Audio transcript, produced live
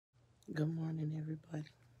Good morning, everybody.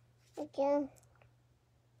 Okay.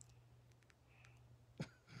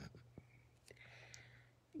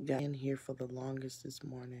 Got in here for the longest this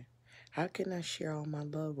morning. How can I share all my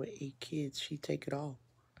love with 8 kids? She take it all.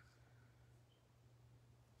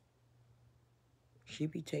 She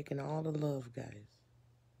be taking all the love, guys.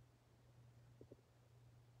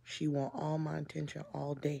 She want all my attention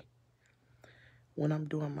all day. When I'm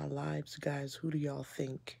doing my lives, guys, who do y'all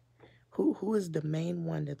think? Who is the main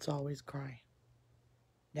one that's always crying?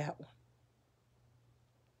 That one.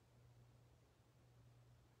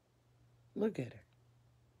 Look at her.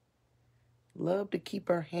 Love to keep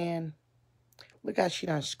her hand. Look how she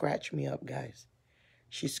done scratched me up, guys.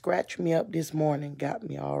 She scratched me up this morning, got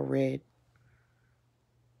me all red.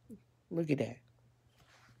 Look at that.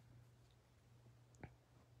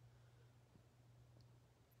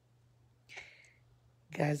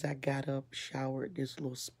 Guys, I got up, showered this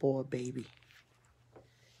little spoiled baby,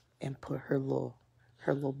 and put her little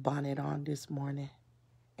bonnet on this morning.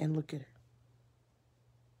 And look at her.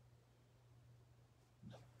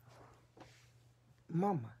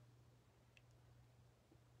 Mama,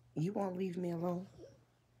 you won't leave me alone?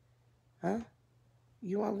 Huh?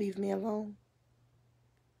 You won't leave me alone?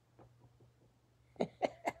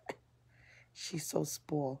 She's so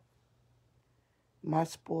spoiled. My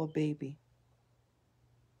spoiled baby.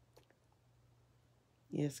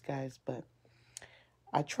 Yes, guys, but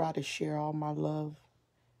I try to share all my love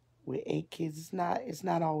with 8 kids. It's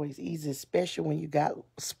not always easy, especially when you got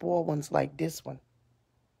spoiled ones like this one.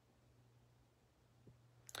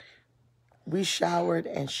 We showered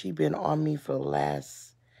and she been on me for the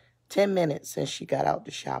last 10 minutes since she got out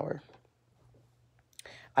the shower.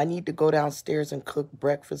 I need to go downstairs and cook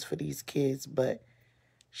breakfast for these kids, but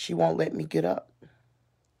she won't let me get up.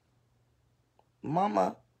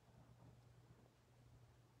 Mama.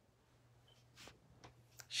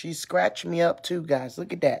 She scratched me up too, guys.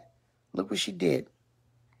 Look at that. Look what she did.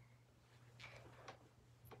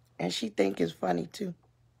 And she think it's funny too.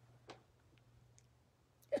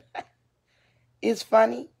 It's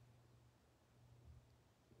funny.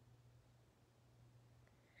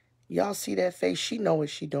 Y'all see that face? She know what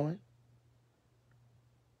she doing.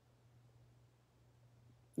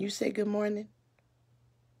 You say good morning?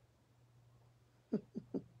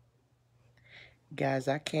 Guys,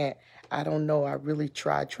 I don't know. I really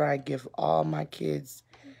try and give all my kids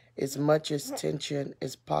as much attention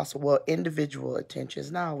as possible. Well, individual attention.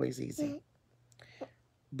 It's not always easy.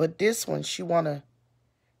 But this one, she wanna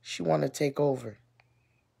take over.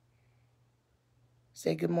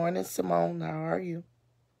 Say good morning, Simone. How are you?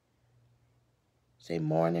 Say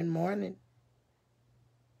morning, morning.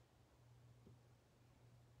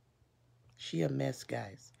 She a mess,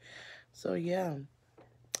 guys. So yeah,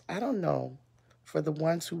 I don't know. For the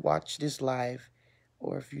ones who watch this live,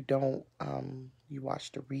 or if you don't, you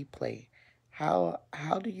watch the replay. How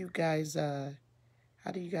do you guys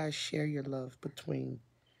share your love between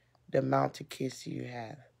the amount of kids you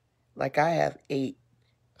have? Like I have 8,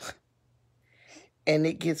 and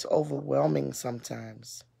it gets overwhelming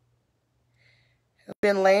sometimes. I've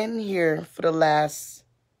been laying here for the last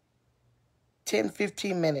 10,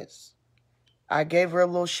 15 minutes. I gave her a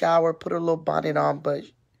little shower, put her little bonnet on, but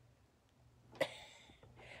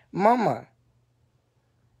Mama,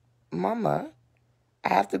 I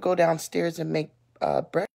have to go downstairs and make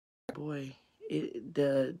breakfast. Boy,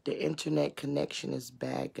 the internet connection is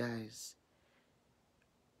bad, guys.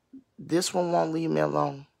 This one won't leave me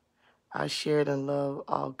alone. I share it in love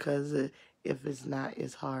all because if it's not,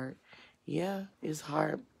 it's hard. Yeah, it's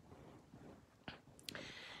hard.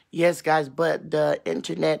 Yes, guys, but the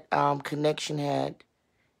internet connection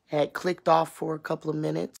had clicked off for a couple of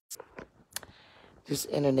minutes. This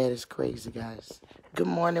internet is crazy, guys. Good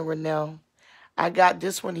morning, Renelle. I got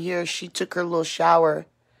this one here. She took her little shower,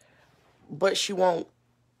 but she won't.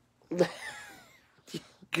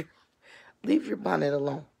 Leave your bonnet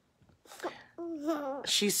alone.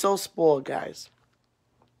 She's so spoiled, guys.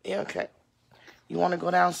 Yeah, okay. You want to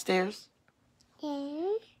go downstairs?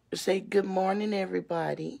 Yeah. Say good morning,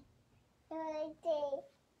 everybody.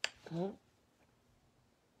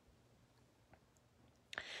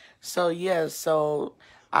 So yeah, so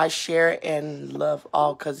I share and love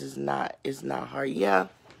all because it's not hard. Yeah,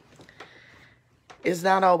 it's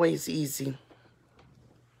not always easy.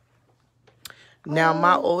 Now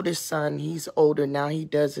my oldest son, he's older now. He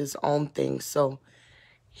does his own thing, so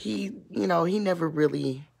he never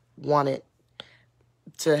really wanted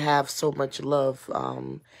to have so much love.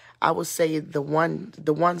 I would say the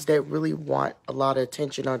ones that really want a lot of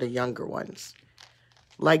attention are the younger ones,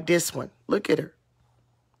 like this one. Look at her.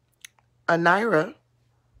 Anira,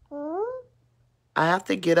 I have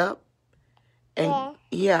to get up. And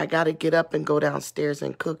yeah, I got to get up and go downstairs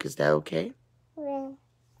and cook. Is that okay?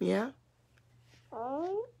 Yeah?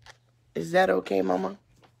 Is that okay, Mama?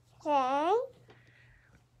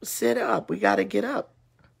 Sit up. We got to get up.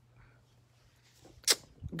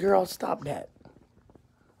 Girl, stop that.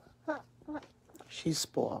 She's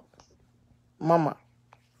spoiled. Mama,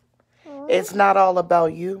 it's not all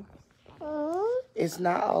about you. It's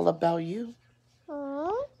not all about you.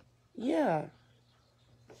 Yeah.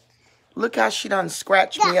 Look how she done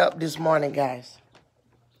scratched me up this morning, guys.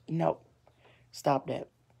 No. Stop that.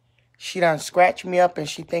 She done scratched me up and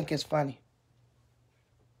she think it's funny.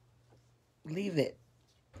 Leave it.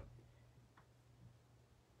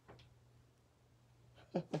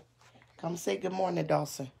 Come say good morning,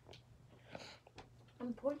 Dawson.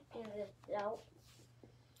 I'm pointing this out.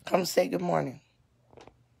 Come say good morning.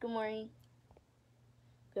 Good morning.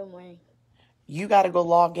 Good morning. You got to go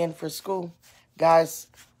log in for school. Guys,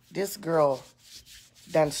 this girl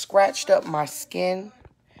done scratched up my skin.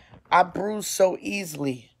 I bruise so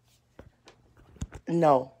easily.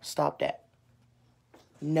 No, stop that.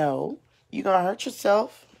 No, you're going to hurt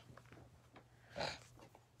yourself.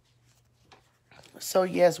 So,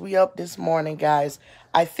 yes, we up this morning, guys.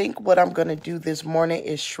 I think what I'm going to do this morning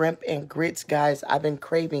is shrimp and grits, guys. I've been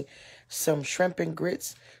craving some shrimp and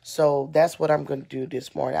grits. So, that's what I'm going to do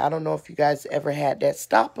this morning. I don't know if you guys ever had that.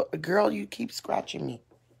 Stop, girl, you keep scratching me.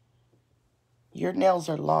 Your nails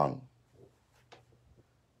are long.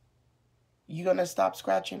 You going to stop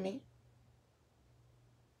scratching me?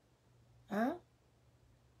 Huh?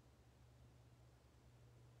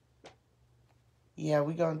 Yeah,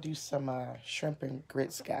 we're going to do some shrimp and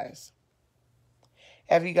grits, guys.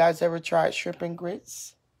 Have you guys ever tried shrimp and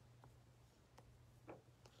grits?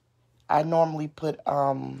 I normally put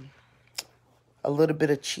a little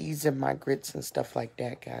bit of cheese in my grits and stuff like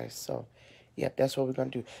that, guys. So, yeah, that's what we're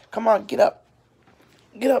going to do. Come on, get up.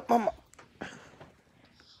 Get up, Mama.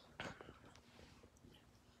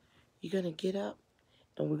 You're going to get up,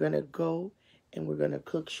 and we're going to go, and we're going to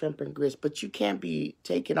cook shrimp and grits. But you can't be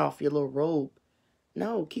taking off your little robe.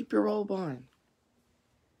 No, keep your robe on.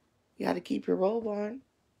 You got to keep your robe on.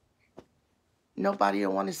 Nobody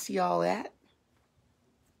don't want to see all that.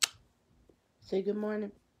 Say good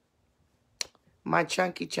morning. My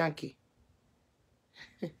chunky.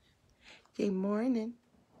 Good morning.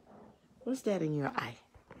 What's that in your eye?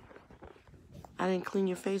 I didn't clean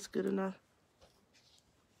your face good enough?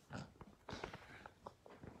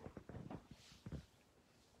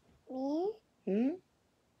 Me?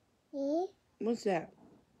 What's that?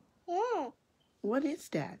 Yeah. What is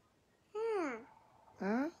that? Yeah.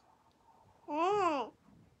 Huh? Yeah.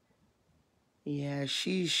 Yeah,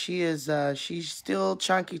 she's still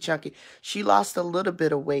chunky. She lost a little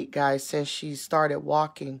bit of weight, guys, since she started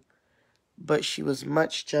walking, but she was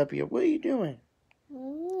much chubbier. What are you doing?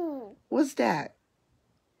 What's that?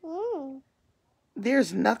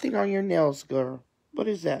 There's nothing on your nails, girl. What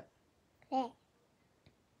is that? Yeah.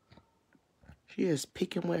 She is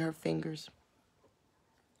picking with her fingers.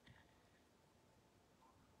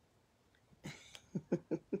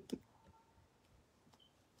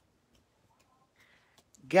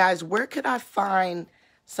 Guys, where could I find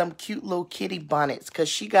some cute little kitty bonnets? Because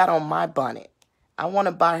she got on my bonnet. I want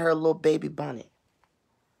to buy her a little baby bonnet.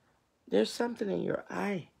 There's something in your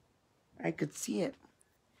eye. I could see it.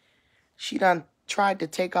 She done tried to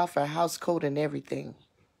take off her house coat and everything.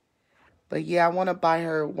 But yeah, I want to buy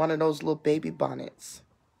her one of those little baby bonnets.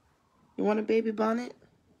 You want a baby bonnet?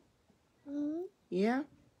 Yeah?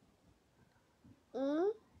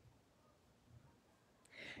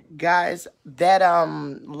 Guys, that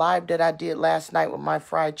live that I did last night with my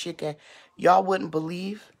fried chicken, y'all wouldn't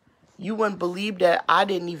believe. You wouldn't believe that I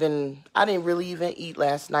didn't really even eat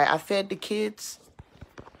last night. I fed the kids,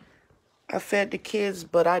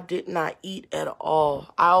 but I did not eat at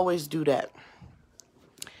all. I always do that.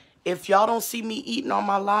 If y'all don't see me eating on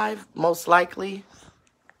my live, most likely,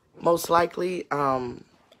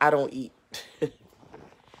 I don't eat.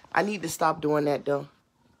 I need to stop doing that though.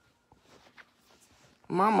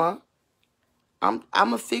 Mama,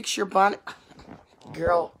 I'ma fix your bonnet.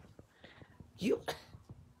 Girl, you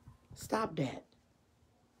stop that.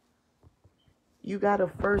 You gotta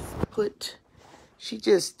first put, she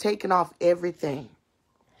just taking off everything.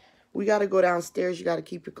 We gotta go downstairs. You gotta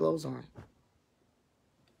keep your clothes on.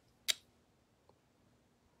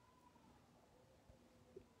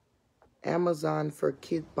 Amazon for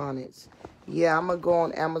kid bonnets. Yeah, I'm gonna go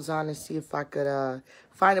on Amazon and see if I could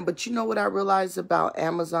find it. But you know what I realized about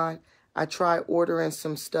Amazon? I tried ordering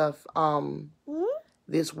some stuff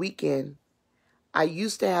this weekend. I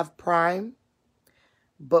used to have Prime,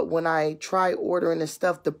 But when I try ordering the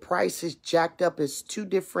stuff, the price is jacked up. It's two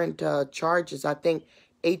different charges. I think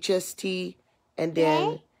HST and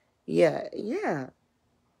then, yeah.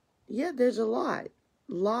 Yeah, there's a lot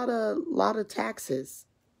of taxes.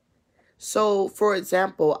 So, for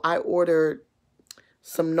example, I ordered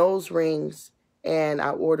some nose rings and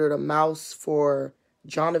I ordered a mouse for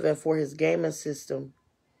Jonathan for his gaming system.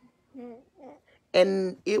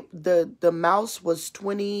 And the mouse was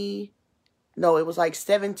it was like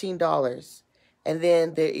 $17. And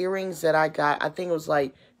then the earrings that I got, I think it was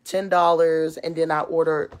like $10, and then I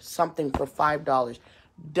ordered something for $5.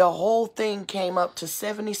 The whole thing came up to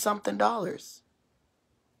 70 something dollars.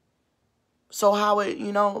 So how it,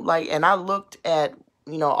 and I looked at,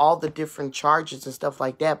 all the different charges and stuff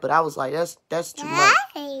like that, but I was like, that's too much.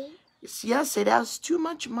 Yes, that's too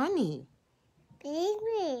much money.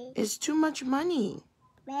 Baby. It's too much money.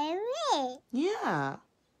 Baby. Yeah.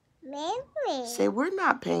 Baby. Say, we're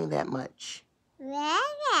not paying that much.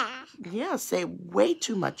 Baby. Yeah, say way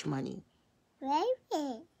too much money.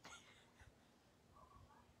 Baby.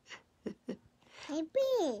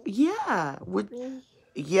 Baby. Yeah.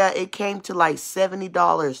 Yeah, it came to like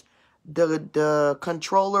 $70. The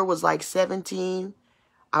controller was like $17.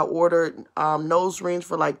 I ordered nose rings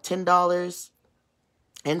for like $10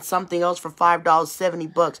 and something else for $5,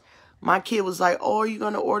 $70. My kid was like, "Oh, are you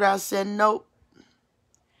gonna order?" I said, "Nope."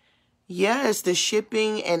 Yeah, it's the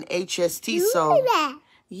shipping and HST. So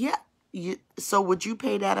yeah, so would you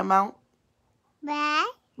pay that amount?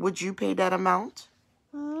 Would you pay that amount?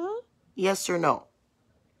 Yes or no?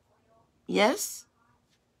 Yes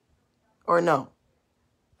or no?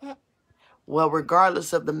 Well,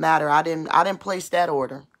 regardless of the matter, I didn't place that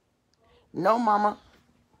order. No, Mama.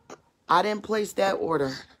 I didn't place that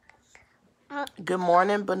order. Good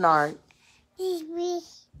morning, Bernard.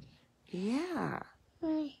 Yeah.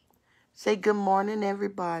 Say good morning,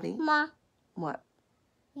 everybody. Ma. What?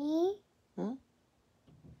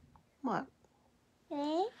 What?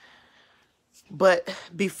 But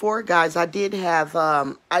before, guys, I did have,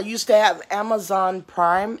 I used to have Amazon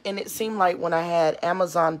Prime, and it seemed like when I had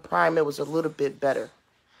Amazon Prime, it was a little bit better.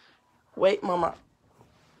 Wait, Mama.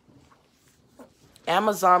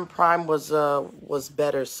 Amazon Prime was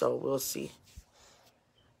better, so we'll see.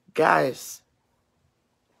 Guys,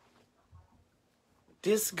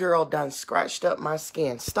 this girl done scratched up my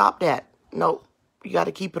skin. Stop that. Nope. You got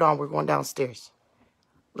to keep it on. We're going downstairs.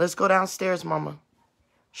 Let's go downstairs, Mama.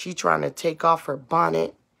 She trying to take off her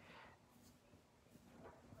bonnet.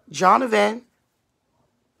 Jonathan.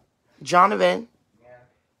 Jonathan. Yeah.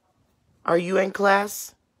 Are you in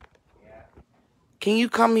class? Yeah. Can you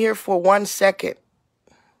come here for 1 second?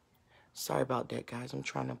 Sorry about that, guys. I'm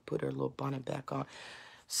trying to put her little bonnet back on.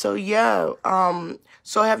 So, yeah.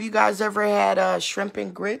 So have you guys ever had shrimp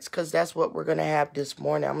and grits? Because that's what we're going to have this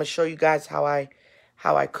morning. I'm going to show you guys how I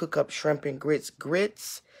cook up shrimp and grits.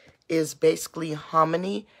 Grits is basically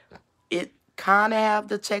hominy. It kind of have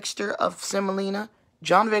the texture of semolina.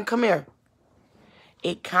 Jonathan, come here.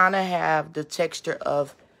 It kind of have the texture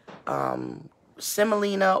of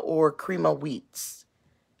semolina or cream of wheats.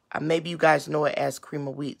 Maybe you guys know it as cream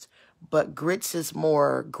of wheats. But grits is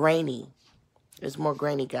more grainy. It's more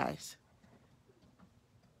grainy, guys.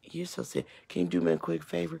 You're so sick. Can you do me a quick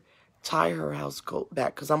favor? Tie her house coat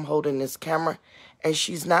back because I'm holding this camera and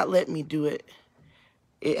she's not letting me do it.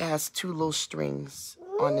 It has 2 little strings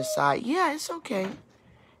on the side. Yeah, it's okay.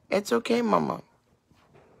 It's okay, Mama.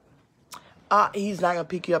 He's not going to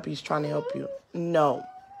pick you up. He's trying to help you. No.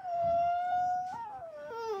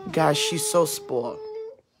 Guys, she's so spoiled.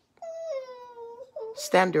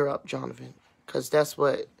 Stand her up, Jonathan. Because that's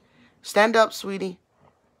what... Stand up, sweetie.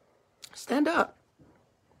 Stand up.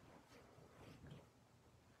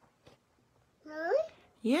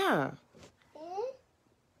 Yeah.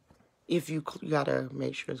 If you gotta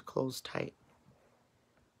make sure it's closed tight.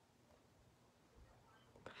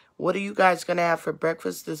 What are you guys gonna have for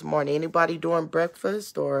breakfast this morning? Anybody doing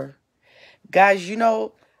breakfast or... Guys,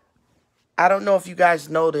 I don't know if you guys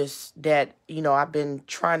noticed that, I've been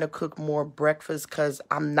trying to cook more breakfast because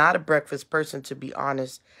I'm not a breakfast person, to be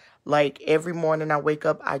honest. Like, every morning I wake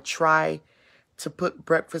up, I try to put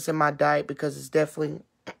breakfast in my diet because it's definitely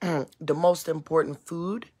the most important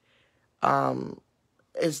food.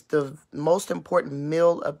 It's the most important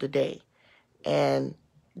meal of the day. And,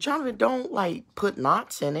 Jonathan, don't, put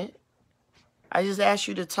knots in it. I just asked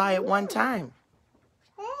you to tie it one time.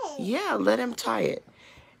 Yeah, let him tie it.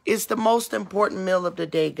 It's the most important meal of the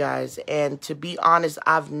day, guys. And to be honest,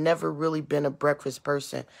 I've never really been a breakfast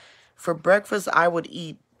person. For breakfast, I would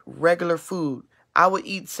eat regular food. I would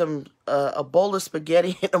eat some a bowl of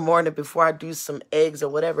spaghetti in the morning before I do some eggs or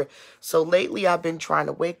whatever. So lately I've been trying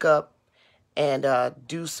to wake up and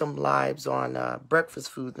do some lives on breakfast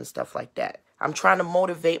foods and stuff like that. I'm trying to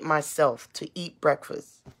motivate myself to eat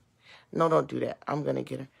breakfast. No, don't do that. I'm going to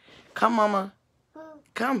get her. Come, Mama.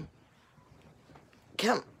 Come.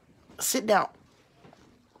 Come. Sit down.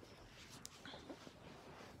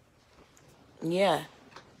 Yeah.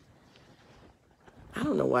 I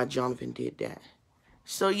don't know why Jonathan did that.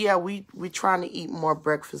 So, yeah, we're trying to eat more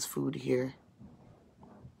breakfast food here.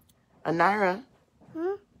 Anira,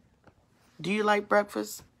 do you like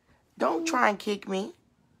breakfast? Don't try and kick me.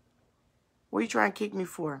 What are you trying to kick me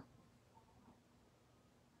for?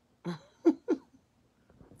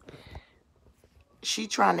 She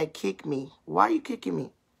trying to kick me. Why are you kicking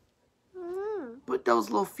me? Put those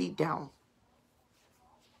little feet down.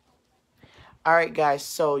 All right, guys.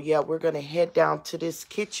 So, yeah, we're going to head down to this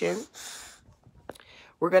kitchen.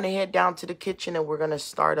 We're going to head down to the kitchen and we're going to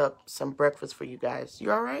start up some breakfast for you guys.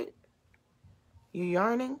 You all right? You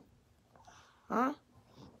yarning? Huh?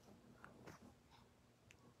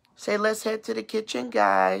 Say, let's head to the kitchen,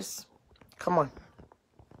 guys. Come on.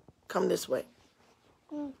 Come this way.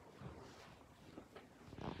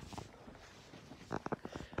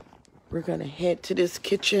 We're going to head to this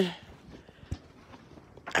kitchen.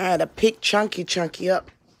 I had to pick Chunky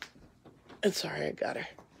up. It's all right, I got her.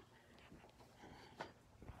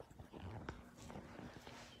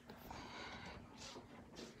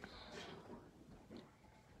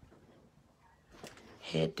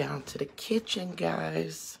 Head down to the kitchen,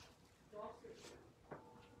 guys.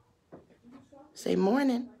 Say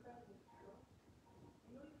morning.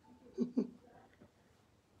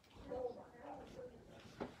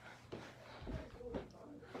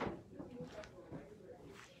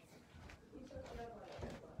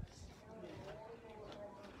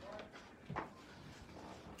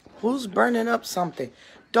 Who's burning up something?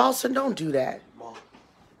 Dawson, don't do that. Mom,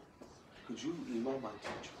 could you email my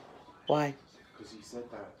teacher? Why? Because he said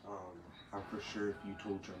that I'm for sure if you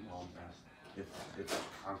told your mom that,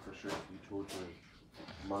 I'm for sure if you told your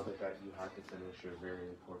mother that you had to finish your very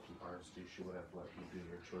important RSD, she would have let you do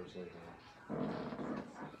your chores later.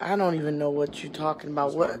 I don't even know what you're talking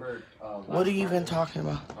about. What are you even talking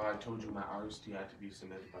about? I told you my RSD had to be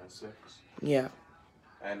submitted by 6. Yeah.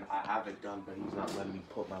 And I have it done, but he's not letting me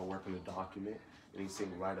put my work in the document. And he's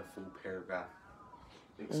saying write a full paragraph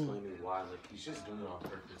explaining why. Like, he's just doing it on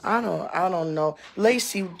purpose. I don't know.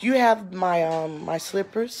 Lacey, do you have my my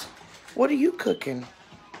slippers? What are you cooking?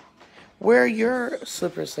 Where are your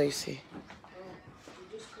slippers, Lacey?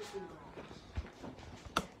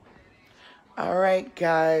 All right,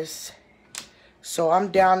 guys. So I'm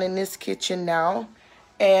down in this kitchen now.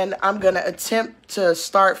 And I'm going to attempt to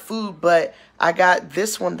start food, but I got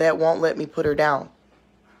this one that won't let me put her down.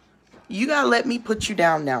 You got to let me put you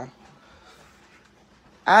down now.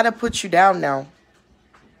 I had to put you down now.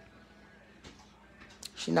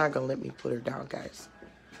 She's not going to let me put her down, guys.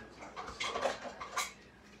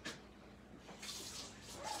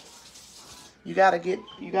 You got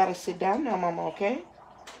to sit down now, Mama, okay?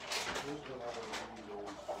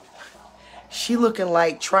 She looking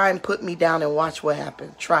like, try and put me down and watch what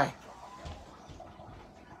happens. Try.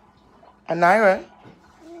 Anira?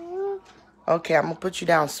 Okay, I'm going to put you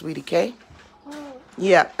down, sweetie, okay?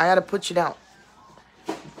 Yeah, I got to put you down.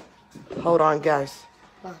 Hold on, guys.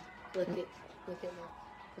 Look at me.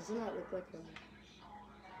 Does it not look like me?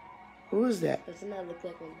 Who is that? Does it not look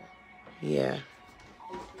like me? Yeah.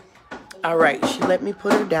 All right, she let me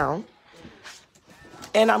put her down.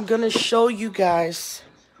 And I'm going to show you guys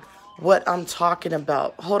what I'm talking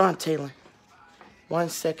about. Hold on, Taylor. 1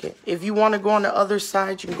 second. If you want to go on the other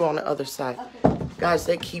side, you can go on the other side. Okay. Guys,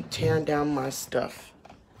 they keep tearing down my stuff.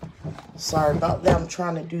 Sorry about that. I'm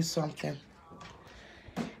trying to do something.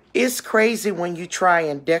 It's crazy when you try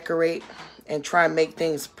and decorate and try and make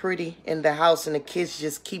things pretty in the house and the kids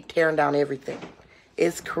just keep tearing down everything.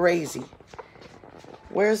 It's crazy.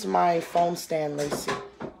 Where's my phone stand, Lacey?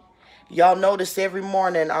 Y'all notice every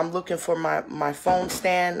morning I'm looking for my phone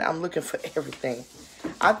stand. I'm looking for everything.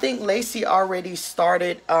 I think Lacey already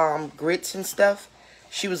started grits and stuff.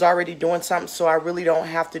 She was already doing something, so I really don't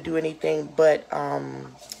have to do anything but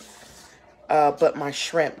my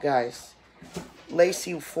shrimp, guys.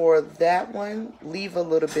 Lacey, for that one, leave a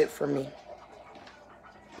little bit for me.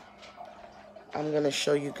 I'm going to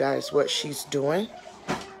show you guys what she's doing.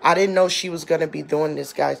 I didn't know she was going to be doing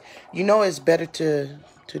this, guys. You know it's better to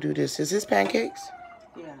do this. Is this pancakes?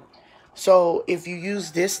 Yeah. So if you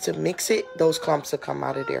use this to mix it, those clumps will come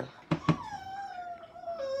out of there.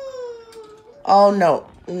 Oh, no.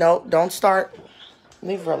 No, don't start.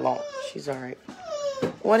 Leave her alone. She's all right.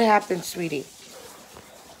 What happened, sweetie?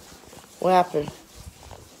 What happened?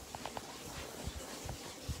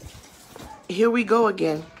 Here we go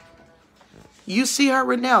again. You see her,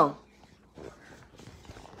 Renelle?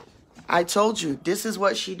 I told you, this is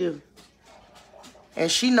what she do.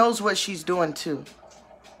 And she knows what she's doing, too.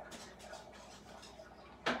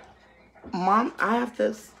 Mom, I have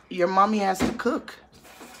to... Your mommy has to cook.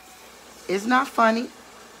 It's not funny.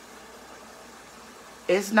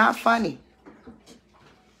 It's not funny.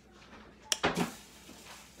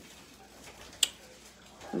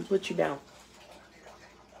 Let me put you down.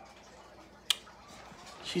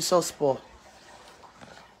 She's so spoiled.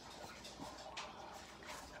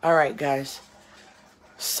 All right, guys.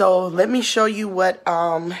 So let me show you what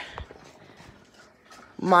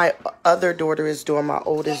my other daughter is doing, my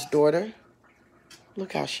oldest daughter.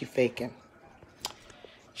 Look how she faking.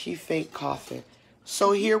 She fake coughing.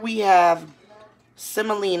 So here we have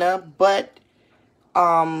semolina, but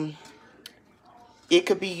it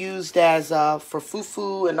could be used as for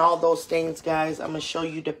fufu and all those things, guys. I'm gonna show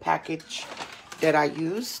you the package that I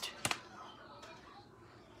used.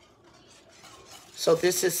 So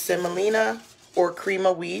this is semolina or cream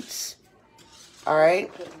of wheats. All right.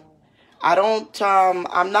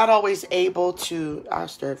 I'm not always able to, I'll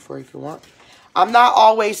stir it for you if you want. I'm not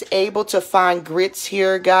always able to find grits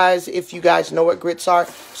here, guys, if you guys know what grits are.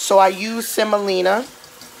 So I use semolina.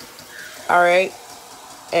 All right.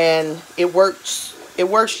 And it works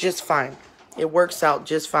just fine. It works out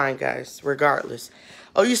just fine, guys, regardless.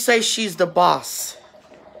 Oh, you say she's the boss.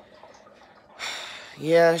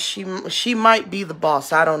 Yeah, she might be the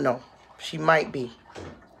boss. I don't know. She might be.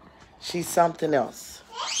 She's something else.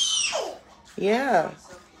 Yeah.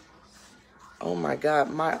 Oh, my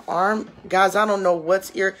God. My arm. Guys, I don't know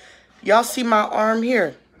what's here. Y'all see my arm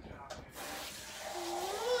here?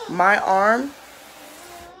 My arm.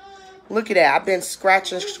 Look at that. I've been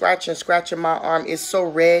scratching my arm. It's so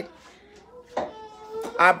red.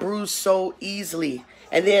 I bruise so easily.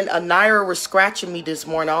 And then Anira was scratching me this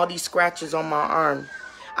morning. All these scratches on my arm.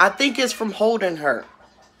 I think it's from holding her.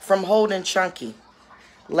 From holding Chunky.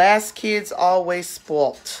 Last kids always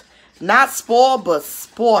spoilt. Not spoiled, but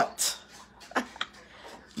sport.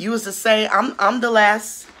 You was the same. I'm the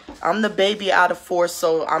last. I'm the baby out of 4,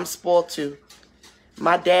 so I'm spoiled too.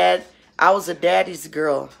 My dad, I was a daddy's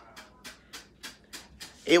girl.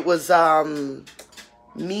 It was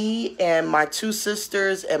me and my 2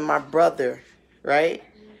 sisters and my brother, right?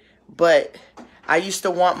 But I used to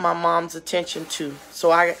want my mom's attention too.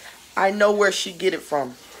 So I know where she get it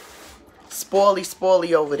from.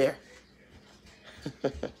 Spoilie over there.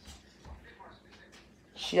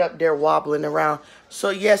 She up there wobbling around. So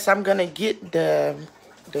yes, I'm gonna get the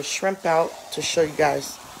shrimp out to show you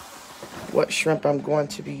guys what shrimp I'm going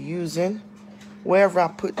to be using. Wherever I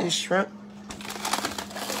put this shrimp.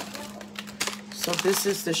 So this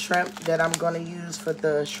is the shrimp that I'm going to use for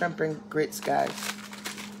the shrimp and grits, guys.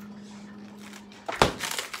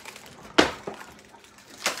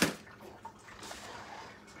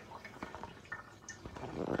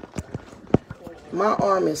 My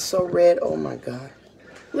arm is so red. Oh, my God.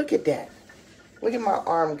 Look at that. Look at my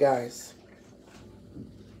arm, guys.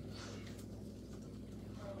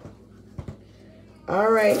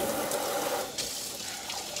 All right.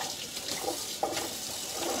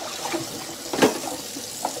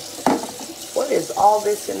 What is all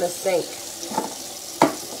this in the sink?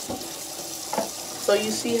 So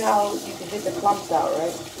you see how you can get the clumps out,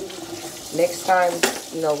 right? Next time,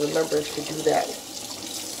 you know, remember to do that.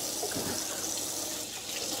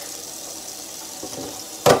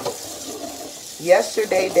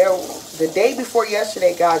 Yesterday, the day before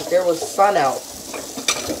yesterday, guys, there was sun out.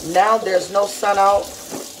 Now there's no sun out.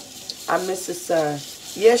 I miss the sun.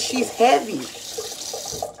 Yeah, she's heavy.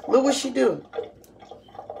 Look what she do.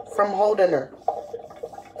 From holding her.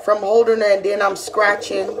 From holding her, and then I'm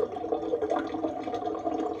scratching.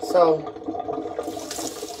 So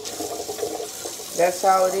that's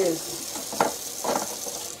how it is.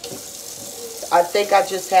 I think I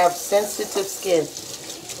just have sensitive skin.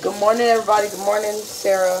 Good morning, everybody. Good morning,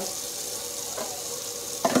 Sarah.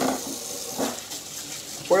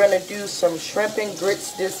 We're going to do some shrimp and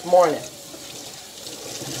grits this morning.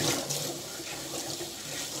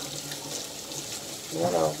 You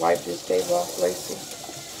want to wipe this table off, Lacey?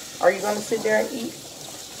 Are you going to sit there and eat?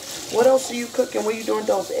 What else are you cooking? What are you doing with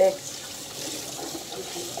those eggs?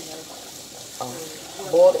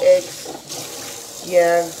 Boiled eggs.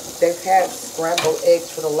 Yeah, they've had scrambled eggs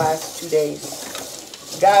for the last 2 days.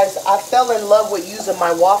 Guys, I fell in love with using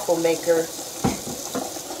my waffle maker.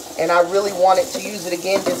 And I really wanted to use it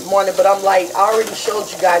again this morning. But I'm like, I already showed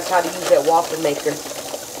you guys how to use that waffle maker.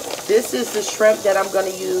 This is the shrimp that I'm going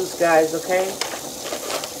to use, guys, okay?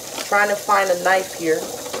 Trying to find a knife here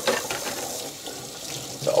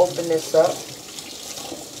to open this up.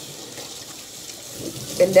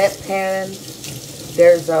 In that pan,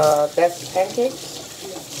 there's that's pancakes.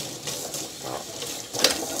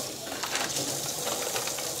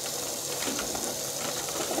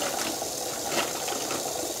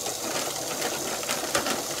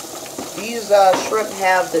 These shrimp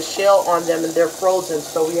have the shell on them and they're frozen,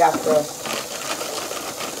 so we have to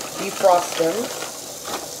defrost them.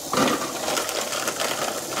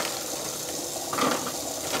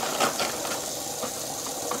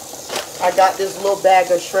 I got this little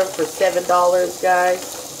bag of shrimp for $7, guys.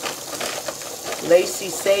 Lacey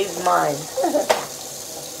saved mine.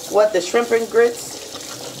 What, the shrimp and grits?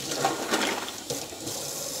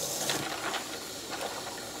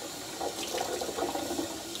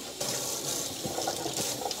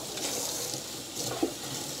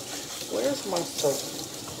 Where's my soap?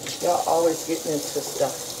 Y'all always getting into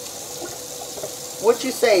stuff. What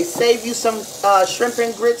you say? Save you some shrimp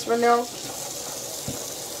and grits, Renelle?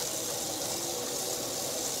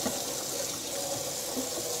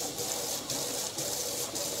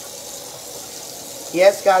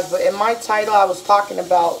 Yes, guys, but in my title, I was talking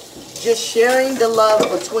about just sharing the love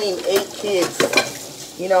between 8 kids.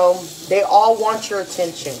 You know, they all want your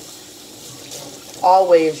attention.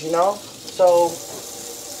 Always, you know. So,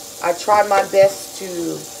 I try my best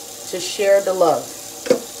to share the love.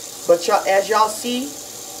 But y'all, as y'all see,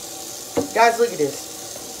 guys, look at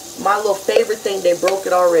this. My little favorite thing, they broke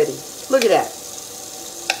it already. Look at that.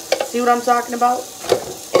 See what I'm talking about?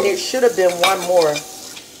 And there should have been one more.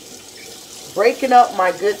 Breaking up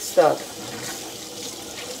my good stuff.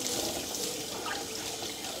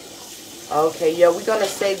 Okay, yeah, we're going to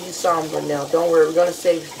save you some, Renelle. Don't worry, we're going to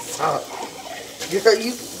save you some.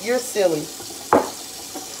 You're silly.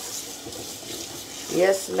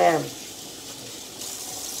 Yes, ma'am.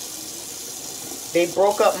 They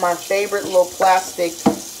broke up my favorite little plastic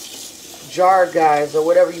jar, guys, or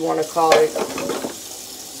whatever you want to call it.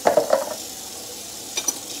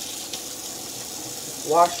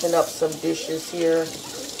 Washing up some dishes here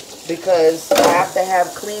because I have to have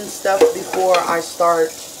clean stuff before I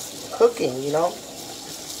start cooking, you know.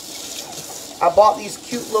 I bought these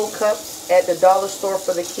cute little cups at the dollar store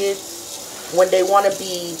for the kids when they want to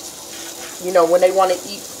be, you know, when they want to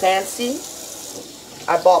eat fancy.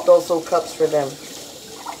 I bought those little cups for them.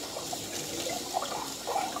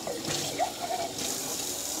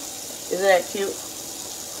 Isn't that cute?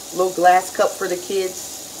 Little glass cup for the kids.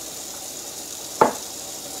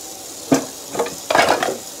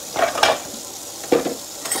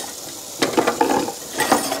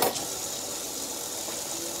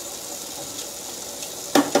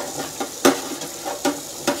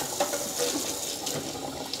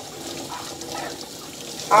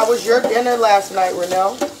 How was your dinner last night,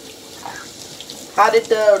 Renelle? How did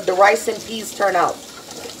the rice and peas turn out?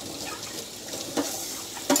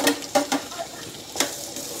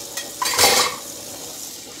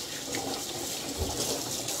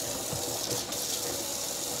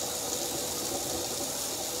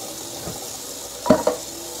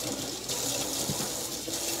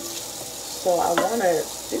 So I want to,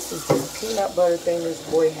 this is the peanut butter thing this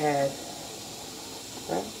boy had.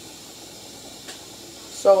 Huh?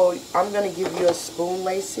 So I'm going to give you a spoon,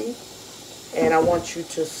 Lacey, and I want you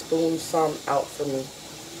to spoon some out for me.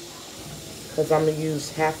 Because I'm going to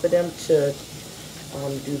use half of them to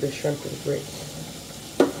do the shrimp and grits.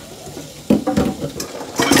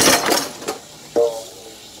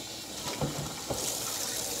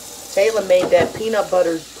 Taylor made that peanut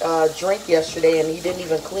butter drink yesterday and he didn't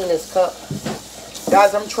even clean his cup.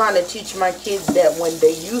 Guys, I'm trying to teach my kids that when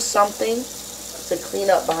they use something, to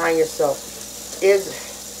clean up behind yourself.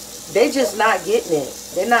 They just not getting it.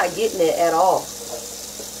 They're not getting it at all.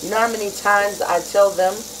 You know how many times I tell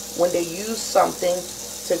them when they use something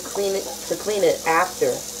to clean it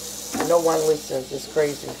after? No one listens. It's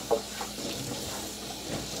crazy.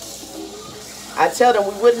 I tell them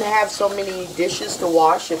we wouldn't have so many dishes to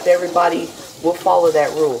wash if everybody would follow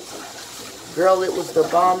that rule. Girl, it was the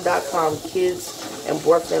bomb.com. Kids and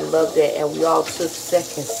boyfriend loved it, and we all took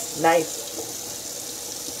seconds. Nice.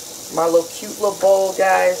 My little cute little bowl,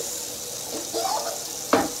 guys.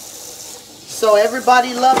 So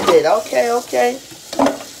everybody loved it. Okay, okay.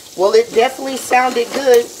 Well, it definitely sounded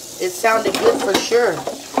good. It sounded good for sure.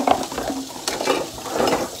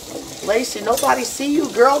 Lacey, nobody see you,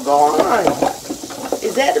 girl. Go on.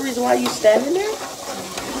 Is that the reason why you standing there?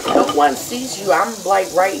 No one sees you. I'm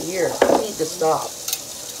like right here. You need to stop.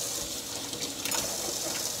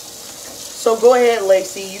 So go ahead,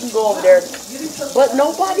 Lacey. You can go over there. But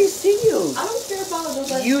nobody see you. I don't care about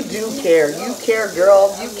nobody. You do care. You care,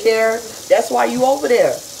 girl. You care. That's why you over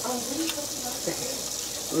there.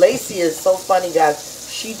 Lacey is so funny, guys.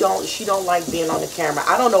 She don't like being on the camera.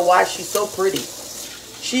 I don't know why she's so pretty.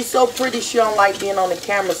 She's so pretty she don't like being on the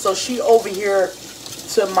camera. So she over here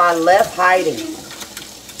to my left hiding.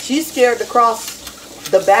 She's scared to cross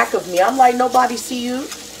the back of me. I'm like, nobody see you.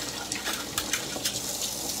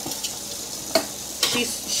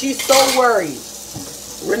 She's so worried.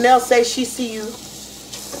 Renelle say she see you.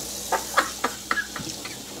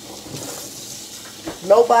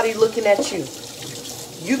 Nobody looking at you.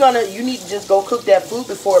 You need to just go cook that food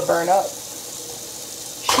before it burn up.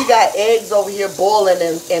 She got eggs over here boiling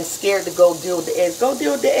and scared to go deal with the eggs. Go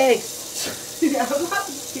deal with the eggs. Yeah, I'm not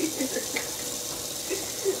scared.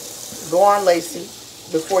 Go on, Lacey,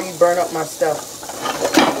 before you burn up my stuff.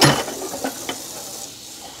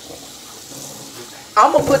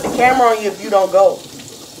 I'm going to put the camera on you if you don't go.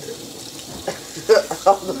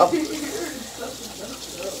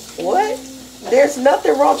 What? There's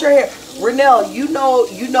nothing wrong with your hair. Renelle, you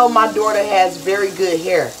know my daughter has very good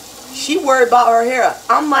hair. She worried about her hair.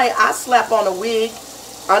 I'm like, I slap on a wig.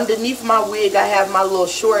 Underneath my wig, I have my little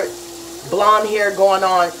short blonde hair going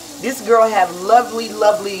on. This girl have lovely,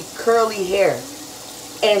 lovely curly hair.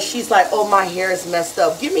 And she's like, oh, my hair is messed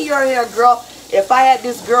up. Give me your hair, girl. If I had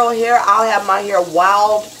this girl hair, I'll have my hair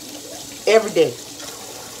wild every day.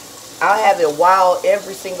 I'll have it wild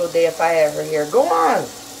every single day if I had her hair. Go on.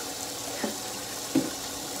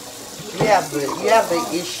 You have an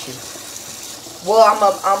issue. Well, I'm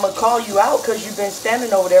gonna call you out because you've been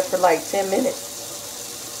standing over there for like 10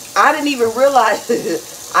 minutes. I didn't even realize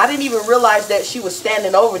that she was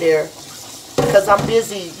standing over there because I'm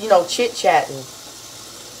busy, chit-chatting.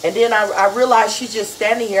 And then I realized she's just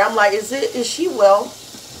standing here. I'm like, is she well?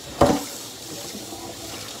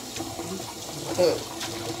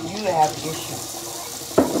 You have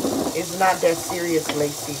issues. It's not that serious,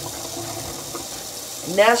 Lacey.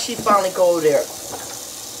 Now she finally go over there.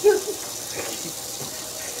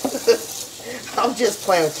 I'm just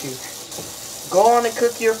playing with you. Go on and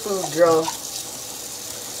cook your food, girl.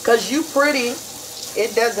 Because you pretty.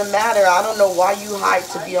 It doesn't matter. I don't know why you hide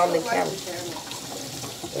to be on the camera.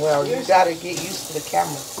 Well, you got to get used to the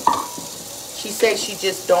camera. She says she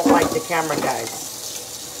just don't like the camera, guys.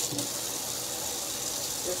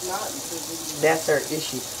 That's her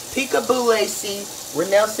issue. Peekaboo, Lacey.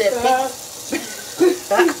 Renelle said peek.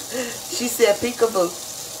 She said peekaboo.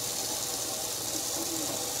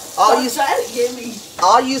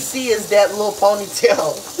 All you see is that little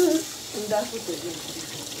ponytail.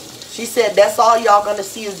 She said that's all y'all gonna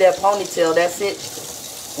see is that ponytail. That's it.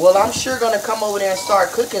 Well, I'm sure gonna come over there and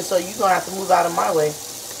start cooking, so you're gonna have to move out of my way.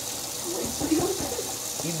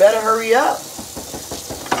 You better hurry up.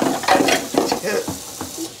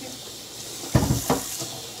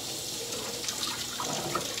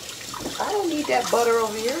 I don't need that butter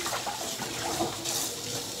over here.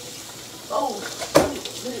 Oh.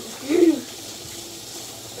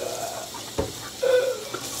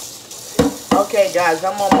 Okay, guys,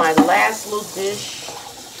 I'm on my last little dish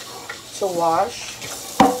to wash.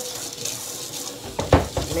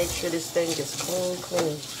 Make sure this thing is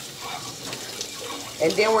clean.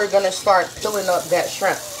 And then we're going to start peeling up that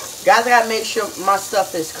shrimp. Guys, I got to make sure my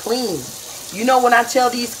stuff is clean. You know, when I tell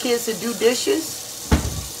these kids to do dishes,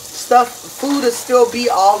 food will still be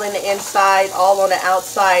all in the inside, all on the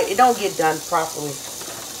outside. It don't get done properly.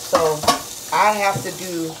 So I have to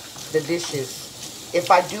do the dishes. If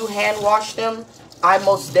I do hand wash them, I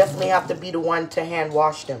most definitely have to be the one to hand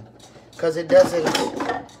wash them. Because it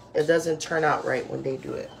doesn't turn out right when they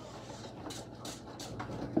do it.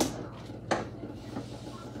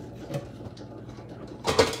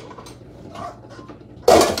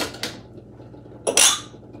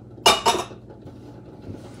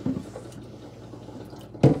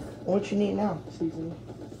 What you need now? Seasoning.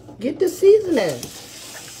 Get the seasoning.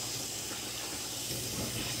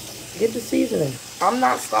 Get the seasoning. I'm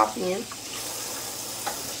not stopping you.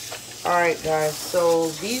 Alright, guys. So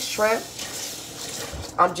these shrimp,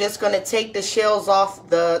 I'm just going to take the shells off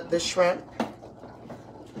the shrimp.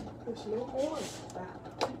 There's no more.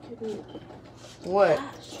 What?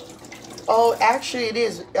 Oh, actually it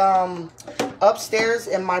is. Upstairs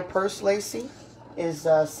in my purse, Lacey, is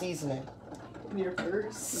seasoning. In your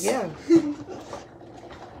purse? Yeah.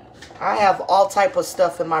 I have all type of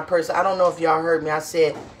stuff in my purse. I don't know if y'all heard me.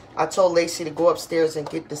 I told Lacey to go upstairs and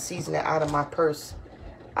get the seasoning out of my purse.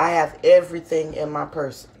 I have everything in my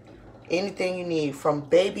purse. Anything you need, from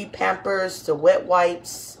baby Pampers to wet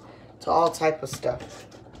wipes to all type of stuff.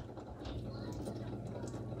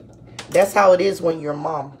 That's how it is when you're a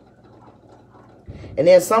mom. And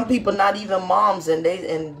then some people not even moms, and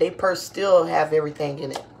they purse still have everything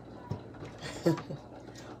in it.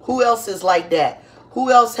 Who else is like that?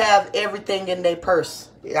 Who else have everything in their purse?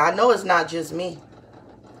 I know it's not just me.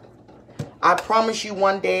 I promise you,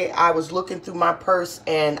 one day I was looking through my purse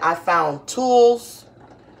and I found tools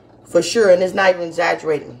for sure, and it's not even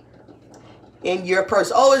exaggerating, in your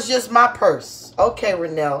purse. Oh, it's just my purse. Okay,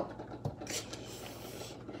 Renelle.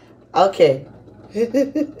 Okay.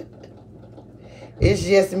 It's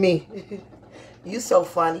just me. You so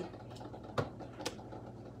funny.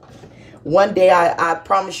 One day, I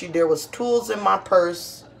promise you, there was tools in my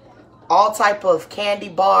purse, all type of candy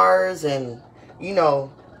bars and, you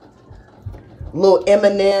know, little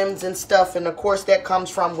M&Ms and stuff. And, of course, that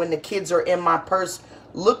comes from when the kids are in my purse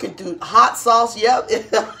looking through hot sauce. Yep.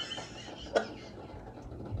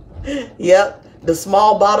 Yep. The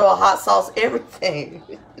small bottle of hot sauce, everything.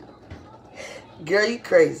 Girl, you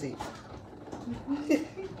crazy. Did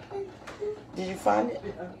you find it?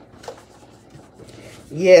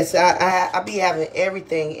 Yes, I be having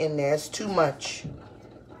everything in there. It's too much.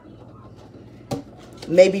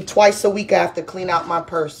 Maybe twice a week I have to clean out my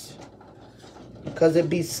purse, because it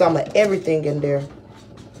be some of everything in there.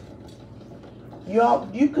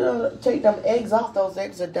 You could take them eggs off. Those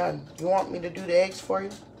eggs are done. You want me to do the eggs for you?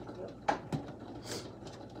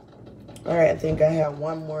 All right, I think I have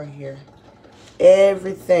one more here.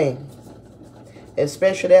 Everything.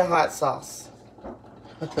 Especially that hot sauce.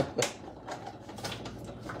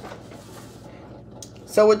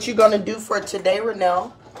 So what you gonna do for today,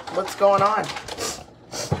 Renelle? What's going on?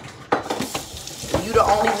 You the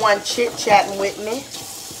only one chit-chatting with me.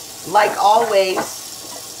 Like always.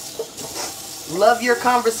 Love your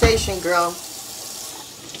conversation, girl.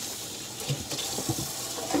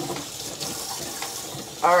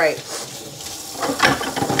 All right.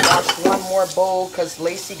 Wash one more bowl, because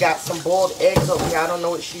Lacey got some boiled eggs over here. I don't know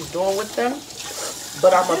what she's doing with them,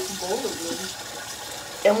 but I'm a...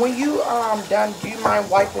 And when you done, do you mind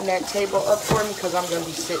wiping that table up for me? Because I'm going to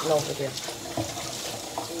be sitting over there.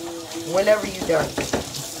 Whenever you're done.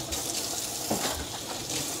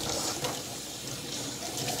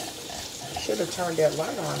 Should have turned that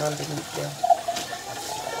light on underneath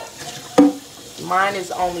there. Mine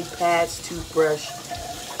is only pads, toothbrush,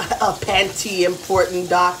 a panty, important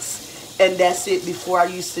docs, and that's it. Before I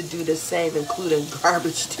used to do the same, including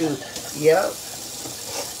garbage too. Yep.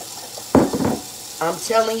 I'm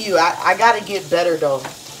telling you, I got to get better, though.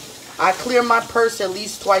 I clear my purse at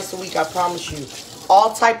least twice a week, I promise you.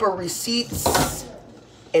 All type of receipts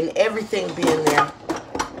and everything be in there.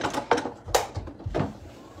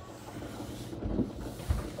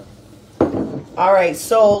 All right,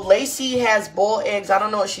 so Lacey has boiled eggs. I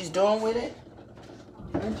don't know what she's doing with it.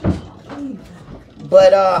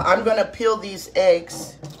 But I'm going to peel these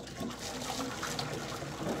eggs.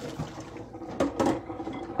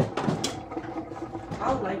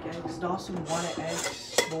 I like eggs. Dawson wanted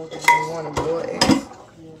eggs. You want to boil eggs?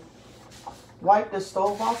 Yeah. Wipe the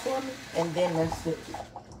stove off for me, and then that's it.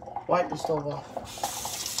 Wipe the stove off.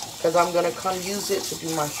 Because I'm going to come use it to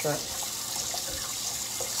do my shrimp.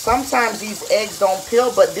 Sometimes these eggs don't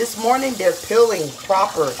peel, but this morning they're peeling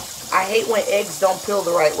proper. I hate when eggs don't peel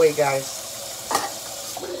the right way, guys.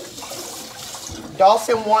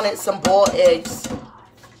 Dawson wanted some boiled eggs.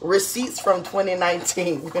 Receipts from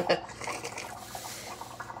 2019.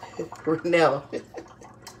 Renelle.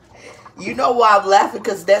 You know why I'm laughing?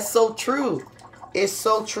 Because that's so true. It's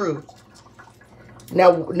so true.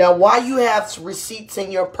 Now why you have receipts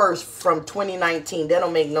in your purse from 2019? That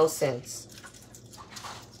don't make no sense.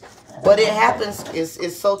 But it happens.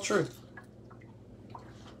 It's so true.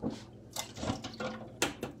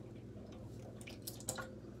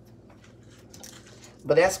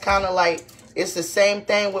 But that's kind of like, it's the same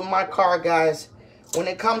thing with my car, guys. When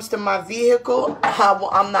it comes to my vehicle,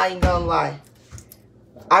 I'm not even gonna lie.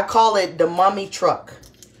 I call it the mommy truck.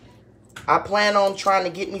 I plan on trying to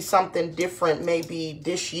get me something different maybe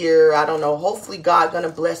this year. I don't know. Hopefully God gonna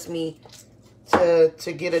bless me to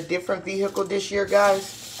get a different vehicle this year,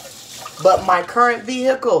 guys. But my current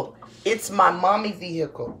vehicle, it's my mommy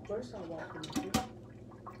vehicle.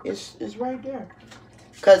 It's right there.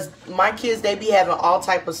 Because my kids, they be having all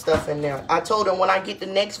type of stuff in there. I told them when I get the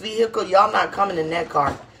next vehicle, y'all not coming in that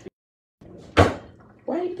car.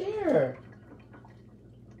 Right there.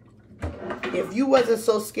 If you wasn't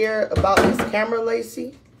so scared about this camera,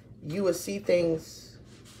 Lacey, you would see things.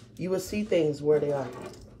 You would see things where they are.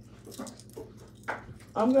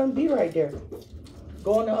 I'm going to be right there.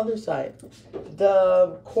 Go on the other side.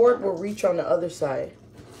 The cord will reach on the other side.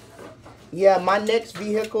 Yeah, my next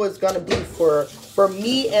vehicle is going to be for For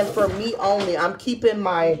me and for me only. I'm keeping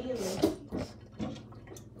my...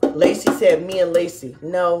 Lacey said me and Lacey.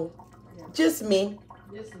 No, just me.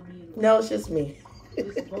 No, it's just me.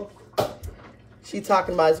 She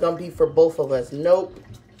talking about it's going to be for both of us. Nope.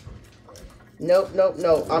 Nope, nope,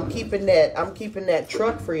 nope. I'm keeping that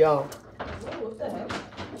truck for y'all.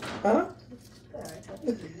 Huh?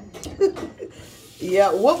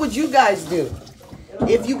 Yeah, what would you guys do?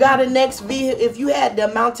 If you got a next vehicle, if you had the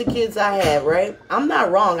amount of kids I have, right? I'm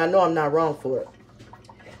not wrong. I know I'm not wrong for it.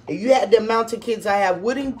 If you had the amount of kids I have,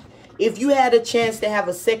 if you had a chance to have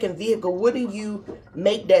a second vehicle, wouldn't you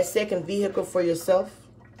make that second vehicle for yourself?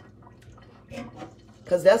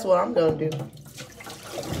 Because that's what I'm going to do.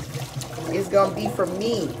 It's going to be for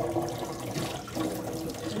me.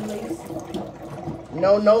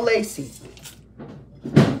 No Lacey.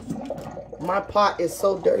 My pot is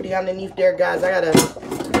so dirty underneath there, guys. I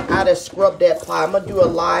gotta scrub that pot. I'm gonna do a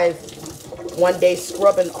live one day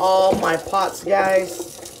scrubbing all my pots,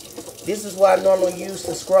 guys. This is what I normally use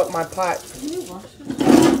to scrub my pot.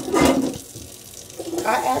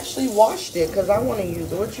 I actually washed it because I want to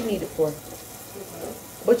use it. What you need it for?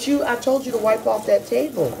 But I told you to wipe off that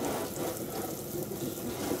table.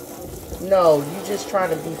 No, you just trying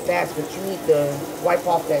to be fast, but you need to wipe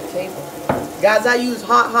off that table. Guys, I use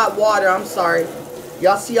hot water. I'm sorry.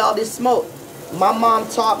 Y'all see all this smoke? My mom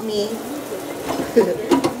taught me.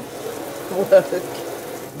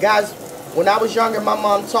 Guys, when I was younger, my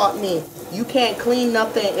mom taught me you can't clean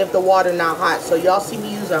nothing if the water not hot. So y'all see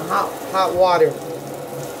me using hot water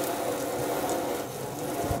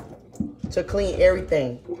to clean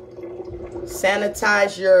everything.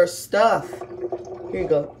 Sanitize your stuff. Here you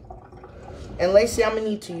go. And Lacey, I'm going to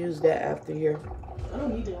need to use that after here. I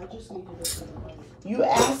don't need it. I just need it. You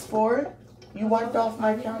asked for it. You wiped off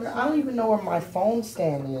my counter. I don't even know where my phone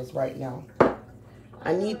stand is right now.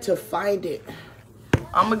 I need to find it.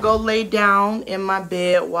 I'm going to go lay down in my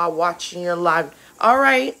bed while watching your live. All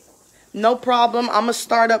right. No problem. I'm going to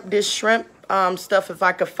start up this shrimp stuff if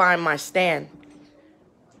I could find my stand.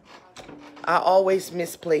 I always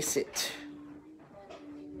misplace it.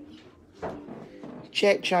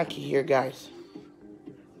 Check Chunky here, guys.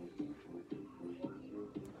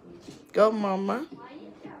 Go, mama.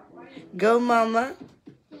 Go, mama.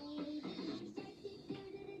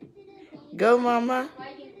 Go, mama.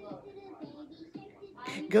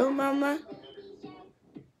 Go, mama.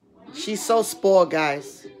 She's so spoiled,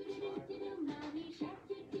 guys.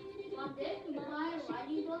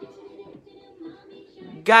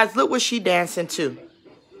 Guys, look what she dancing to.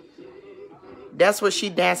 That's what she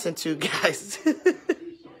dancing to, guys.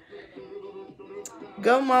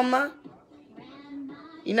 Go, mama.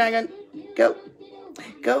 You're not gonna go.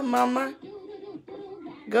 Go, mama.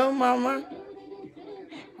 Go, mama.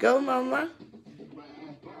 Go, mama.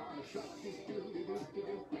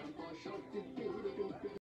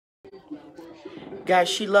 Guys,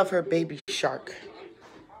 she love her baby shark.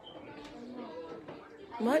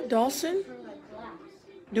 What, Dawson?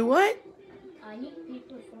 Do what? I need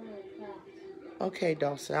paper for my class. Okay,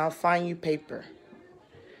 Dawson, I'll find you paper.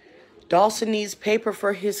 Dawson needs paper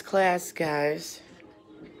for his class, guys.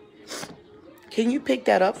 Can you pick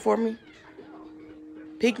that up for me?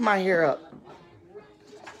 Pick my hair up.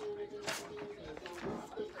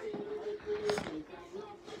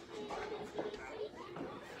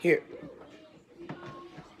 Here.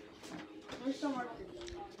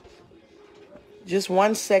 Just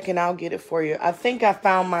 1 second, I'll get it for you. I think I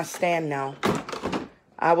found my stand now.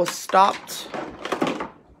 I was stopped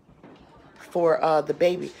for the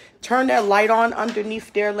baby. Turn that light on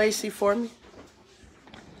underneath there, Lacey, for me.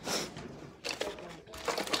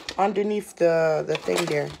 Underneath the thing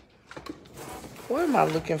there. What am I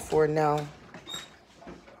looking for now?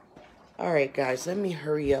 All right, guys, let me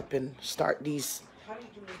hurry up and start these.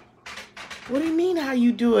 What do you mean how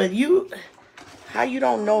you do it? How you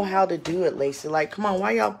don't know how to do it, Lacey? Like, come on,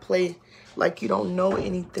 why y'all play like you don't know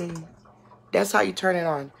anything? That's how you turn it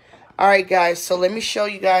on. All right, guys, so let me show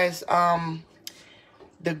you guys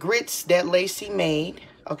the grits that Lacey made.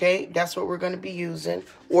 Okay, that's what we're going to be using.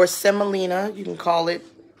 Or semolina, you can call it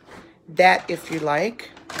that if you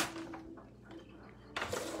like.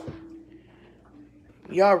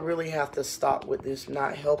 Y'all really have to stop with this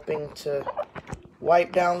not helping to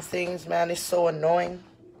wipe down things, man. It's so annoying.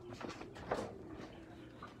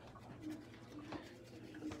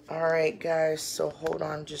 All right, guys, so hold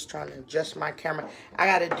on. I'm just trying to adjust my camera. I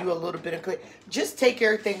got to do a little bit of click. Just take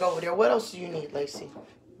everything over there. What else do you need, Lacey?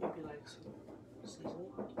 Maybe like some seasoning.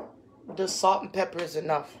 The salt and pepper is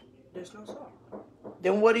enough. There's no salt.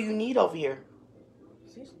 Then what do you need over here?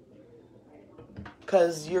 Seasoning.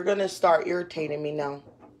 Because you're going to start irritating me now.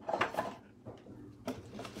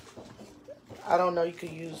 I don't know. You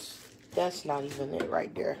could use. That's not even it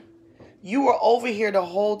right there. You were over here to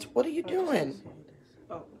hold. What are you doing?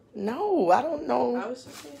 Oh. No, I don't know. I was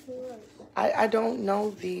saying rice. I don't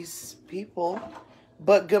know these people.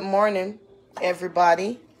 But good morning,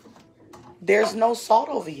 everybody. There's no salt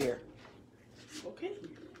over here. Okay.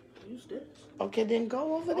 Use this. Okay, then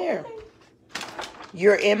go over there.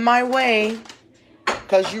 You're in my way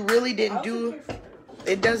because you really didn't do.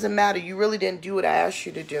 It doesn't matter. You really didn't do what I asked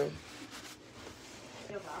you to do.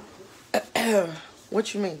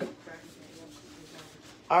 What you mean?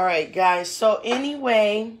 All right, guys. So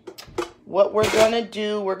anyway, what we're gonna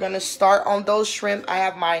do? We're gonna start on those shrimp. I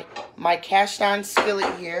have my cast iron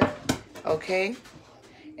skillet here. Okay,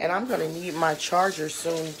 and I'm gonna need my charger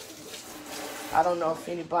soon. I don't know if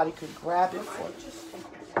anybody could grab it for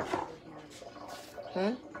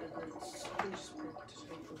me.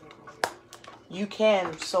 You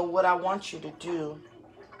can. So what I want you to do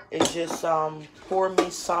is just pour me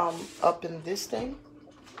some up in this thing.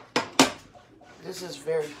 This is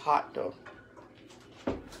very hot though.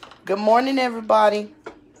 Good morning, everybody.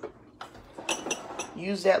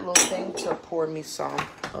 Use that little thing to pour me some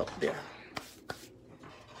up there.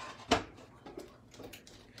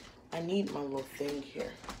 I need my little thing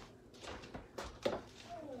here.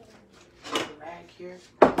 Rag here.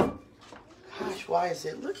 Gosh, why is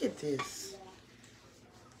it? Look at this.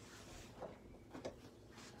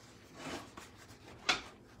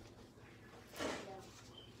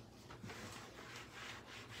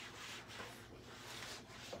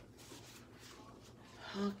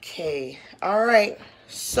 Okay, all right.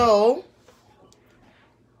 So,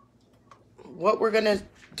 what we're gonna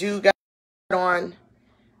do, guys,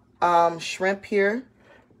 on shrimp here.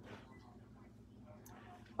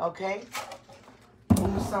 Okay,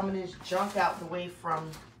 move some of this junk out the way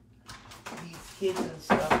from these kids and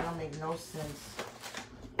stuff. It don't make no sense.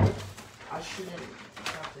 I shouldn't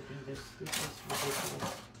have to do this. This is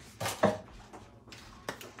ridiculous.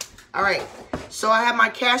 All right, so I have my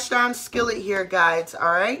cast iron skillet here, guys. All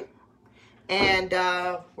right, and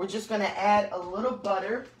we're just gonna add a little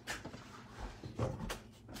butter.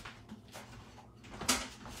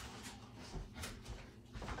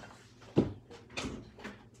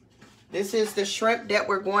 This is the shrimp that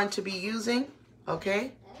we're going to be using.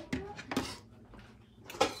 Okay.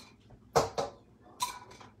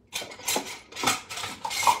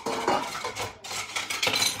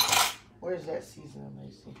 Where's that seasoning,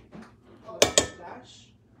 Lacey?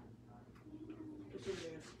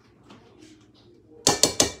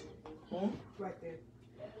 Right there.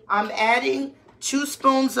 I'm adding 2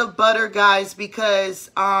 spoons of butter, guys,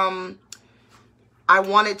 because I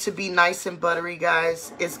want it to be nice and buttery,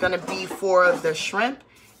 guys. It's going to be for the shrimp,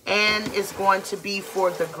 and it's going to be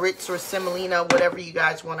for the grits or semolina, whatever you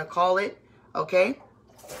guys want to call it. Okay?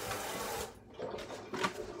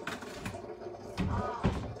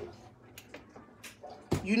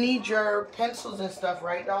 You need your pencils and stuff,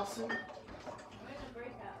 right, Dawson?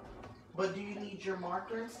 But do you need your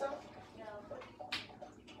marker and stuff? No.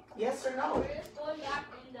 Yes or no? We're just going back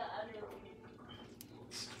in the other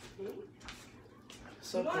room.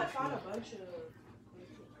 So you know, I found a bunch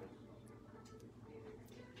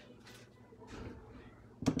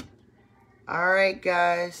of... All right,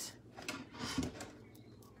 guys.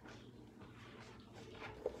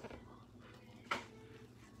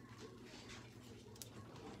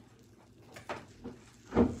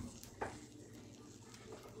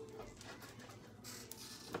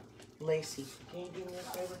 Lacey, can you do me a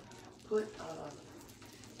favor? Put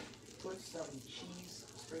some cheese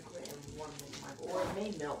sprinkler in one of my, or it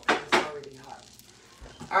may melt because it's already hot.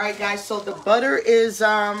 All right, guys. So the butter is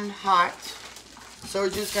hot. So we're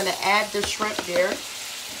just gonna add the shrimp there. That's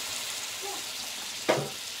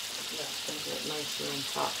gonna get nicely on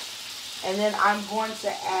top. And then I'm going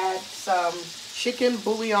to add some chicken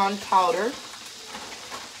bouillon powder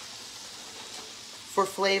for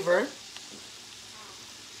flavor.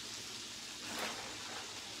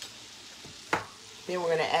 Then we're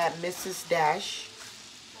going to add Mrs. Dash,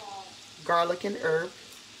 garlic and herb.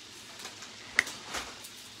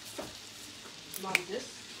 Mom, this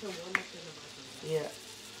the one that's in the Yeah.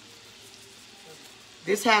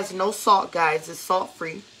 This has no salt, guys. It's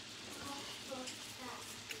salt-free.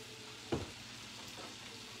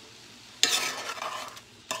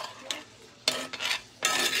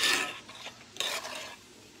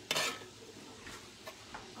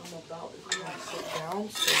 I'm about to sit down,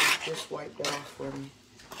 so just wipe that off for me.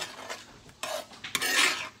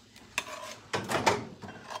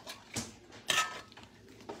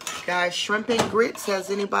 Guys, shrimp and grits. Has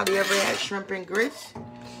anybody ever had shrimp and grits?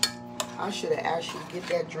 I should have asked you to get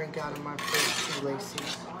that drink out of my face too, Lacey.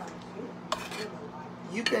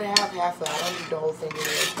 You can have half of it. I don't need the whole thing in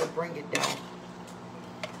there. But bring it down.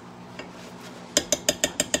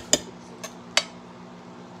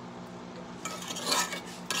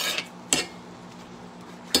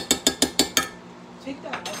 Take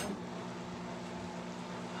that one.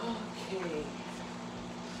 Okay.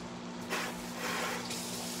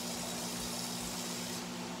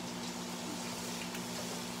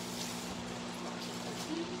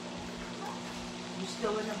 You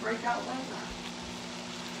still in the breakout room?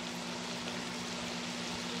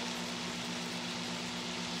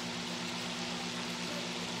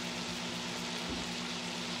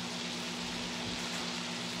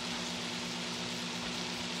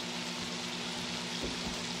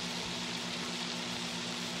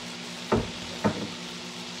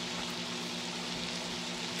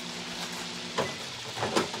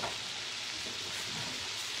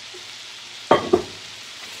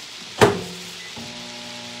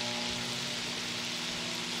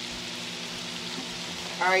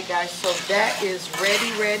 All right, guys, so that is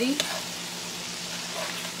ready.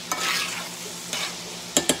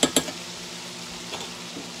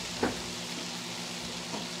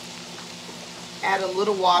 Add a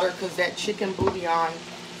little water because that chicken bouillon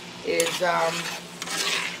is,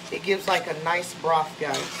 it gives like a nice broth,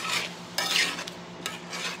 guys.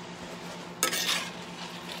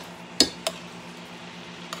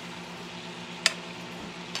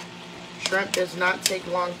 Shrimp does not take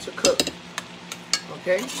long to cook.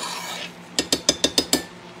 Okay.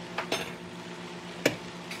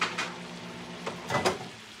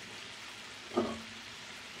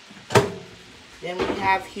 Then we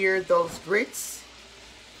have here those grits.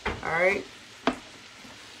 All right.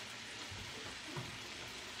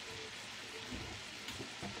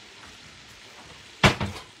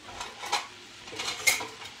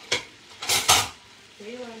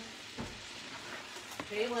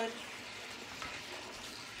 Kaylin.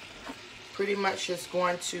 Pretty much just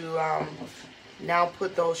going to now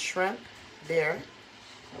put those shrimp there.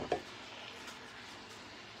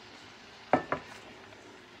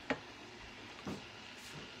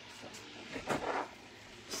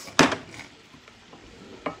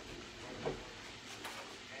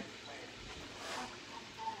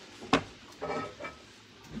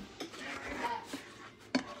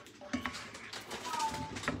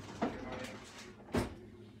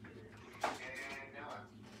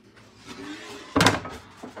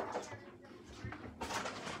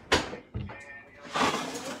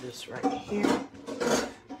 This right here.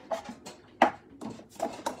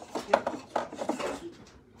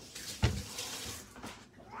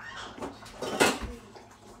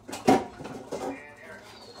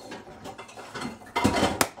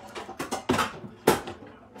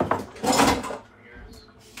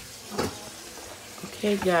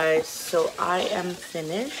 Okay, guys, so I am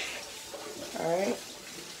finished. All right,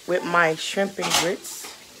 with my shrimp and grits.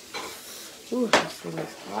 Ooh, this thing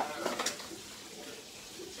is hot.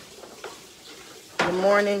 Good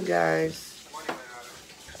morning, guys.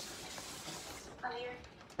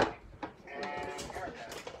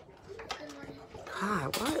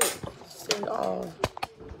 God, why is it all?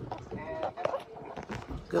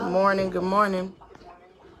 Good morning, good morning.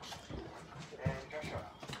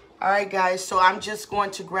 All right, guys, so I'm just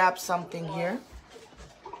going to grab something here.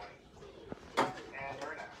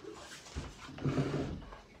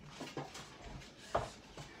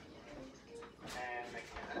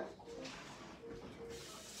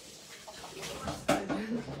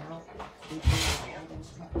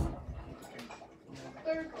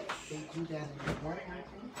 They do that in the morning, I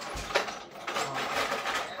think.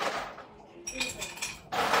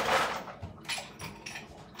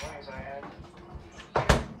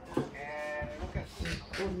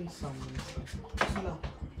 Pour me some.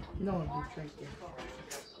 No, you drink it.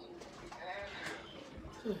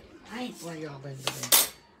 Good night while y'all in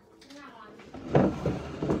there.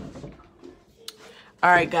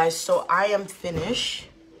 All right, guys, so I am finished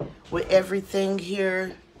with everything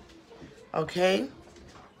here. Okay.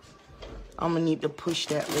 I'm gonna need to push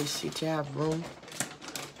that, let's see, to have room.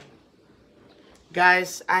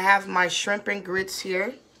 Guys, I have my shrimp and grits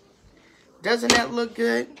here. Doesn't that look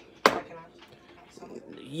good?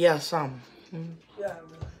 Yeah, some. Yeah.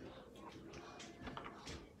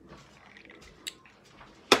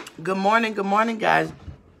 Good morning, guys.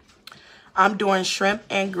 I'm doing shrimp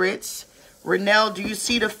and grits. Renelle, do you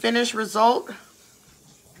see the finished result?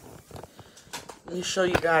 Let me show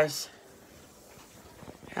you guys.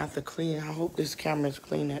 Have to clean. I hope this camera's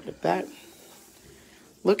clean at the back.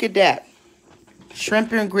 Look at that.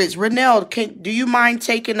 Shrimp and grits. Renelle, do you mind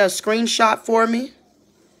taking a screenshot for me?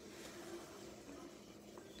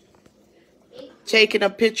 Taking a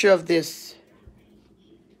picture of this.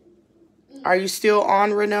 Are you still on,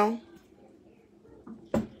 Renelle?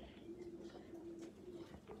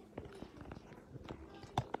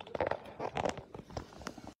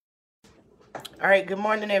 All right, good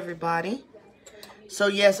morning, everybody. So,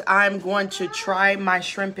 yes, I'm going to try my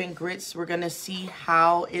shrimp and grits. We're going to see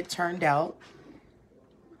how it turned out.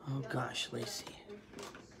 Oh, gosh, Lacey.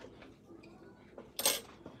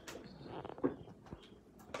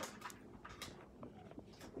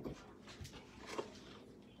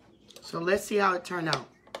 So, let's see how it turned out.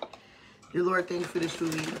 Dear Lord, thank you for this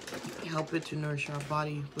food. Help it to nourish our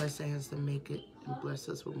body. Bless the hands that make it. And bless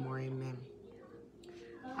us with more. Amen.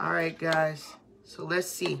 All right, guys. So, let's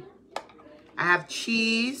see. I have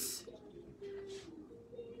cheese.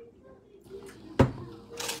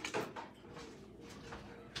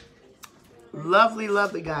 Lovely,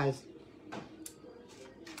 lovely, guys.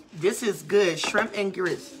 This is good. Shrimp and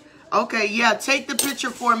grits. Okay, yeah, take the picture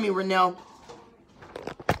for me, Renelle.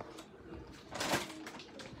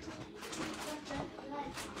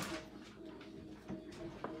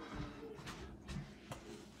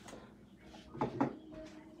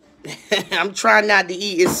 I'm trying not to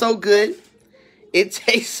eat. It's so good. It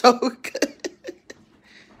tastes so good.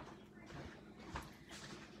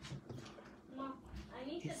 Mom, I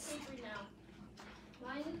need the paper now.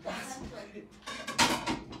 I need the pencil.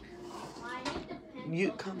 I need the pencil.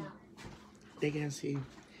 You come. now. They can't see you.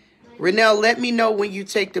 Renelle, let me know when you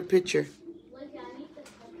take the picture. Look, I need the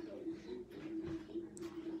pencil.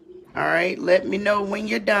 All right, let me know when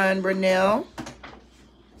you're done, Renelle.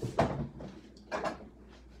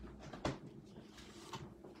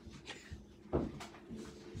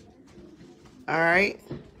 All right.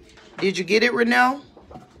 Did you get it, Renelle?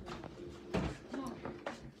 Mom,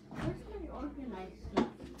 where's my organized stuff?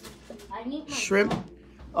 I need my Shrimp.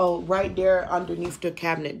 Oh, right there underneath the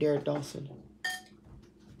cabinet there, Dawson.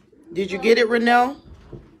 Did you get it, Renelle?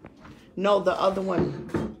 No, the other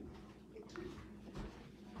one.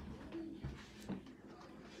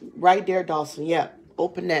 Right there, Dawson. Yeah,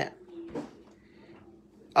 open that.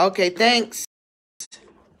 Okay, thanks.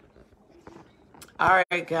 All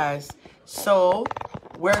right, guys. So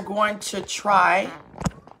we're going to try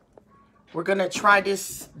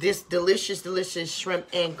this delicious shrimp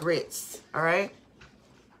and grits. All right.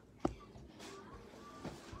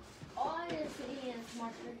 All I see is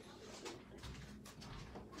markers.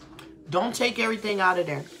 Don't take everything out of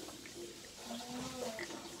there.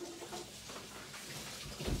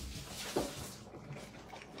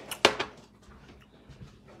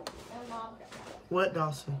 And Mom, What,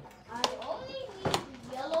 Dawson? I only need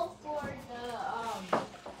yellow for the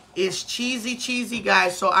It's cheesy,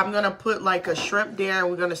 guys. So I'm going to put like a shrimp there. And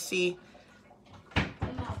we're going to see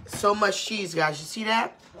so much cheese, guys. You see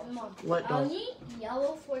that? Mom, What, I'll Dawson? need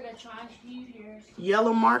yellow for the transfusions.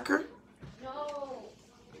 Yellow marker? No,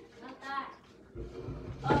 not that.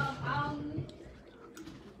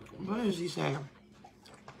 What is he saying?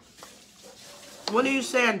 What are you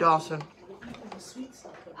saying, Dawson?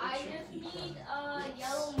 I just need a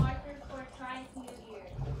yellow marker for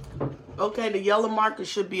transfusions. Okay, the yellow marker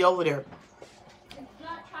should be over there. It's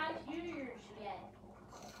not transfusions yet.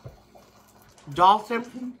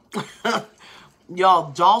 Dawson?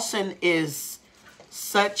 Y'all, Dawson is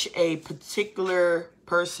such a particular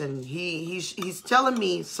person. He's telling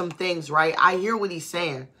me some things, right? I hear what he's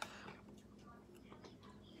saying.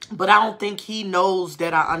 But I don't think he knows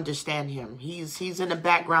that I understand him. He's in the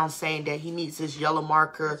background saying that he needs his yellow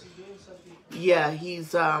marker. Yeah,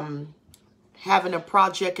 he's having a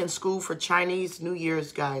project in school for Chinese New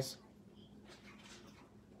Year's, guys.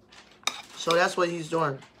 So that's what he's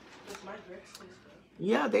doing.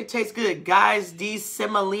 Yeah, they taste good. Guys, these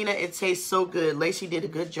semolina, it tastes so good. Lacey did a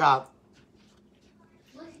good job.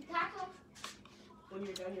 Look, taco. When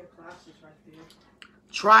you're done, your class is right there.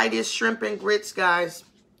 Try this shrimp and grits, guys.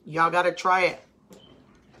 Y'all got to try it.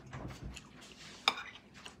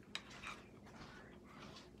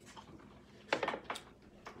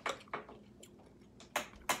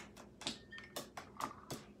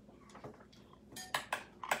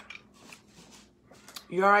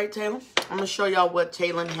 You all right, Taylor? I'm going to show y'all what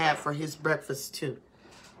Taylor had for his breakfast, too.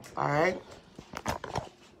 All right?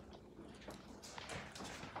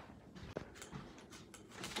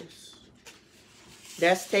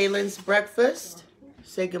 That's Taylor's breakfast.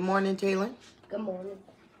 Say good morning, Taylor. Good morning.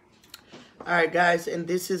 All right, guys, and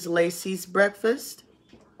this is Lacey's breakfast.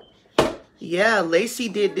 Yeah, Lacey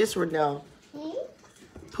did this one now.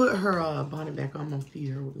 Put her bonnet back on. I'm going to feed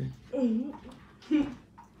her with it.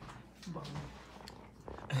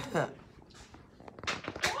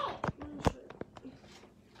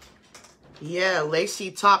 Yeah, Lacey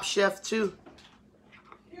top chef too.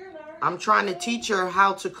 I'm trying to teach her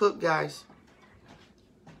how to cook, guys.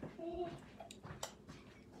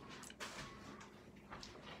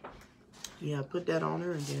 Yeah, put that on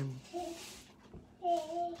her and then.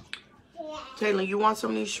 Taylor, you want some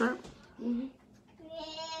of these shrimp? Mm-hmm.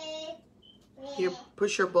 Here,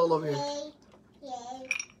 push your bowl over here. Here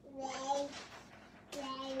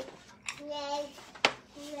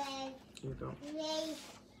you go.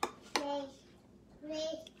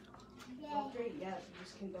 Okay, yes. You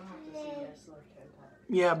just don't have to say yes like 10 times.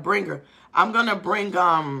 Yeah, bring her. I'm gonna bring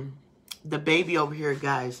the baby over here,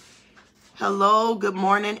 guys. Hello, good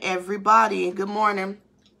morning, everybody. Good morning.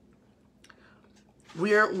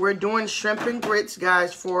 We're doing shrimp and grits,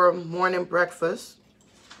 guys, for morning breakfast.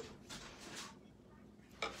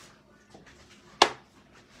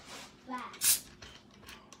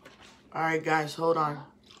 All right, guys, hold on.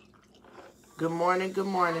 Good morning, good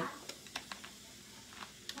morning.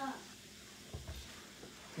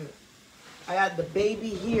 I got the baby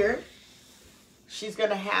here. She's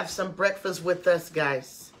gonna have some breakfast with us,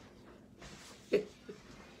 guys.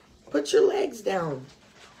 Put your legs down.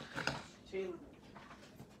 Taylor,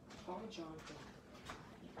 call Jonathan.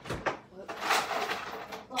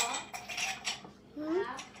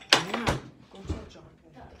 Yeah. Go tell Jonathan.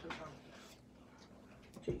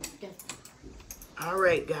 All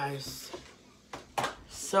right, guys.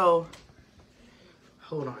 So,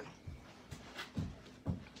 hold on.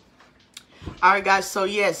 All right, guys. So,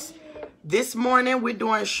 yes, this morning we're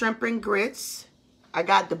doing shrimp and grits. I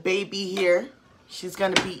got the baby here. She's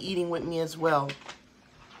going to be eating with me as well.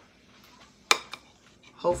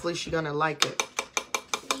 Hopefully she's going to like it.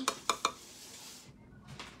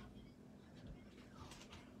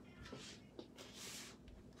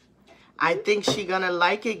 I think she's going to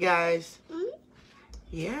like it, guys.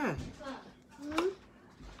 Yeah.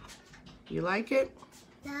 You like it?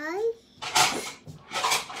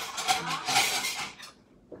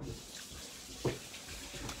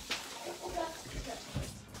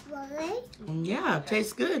 Yeah,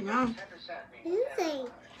 tastes good, huh?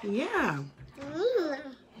 Yeah.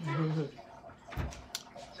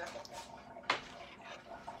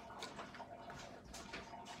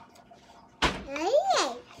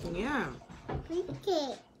 Yeah.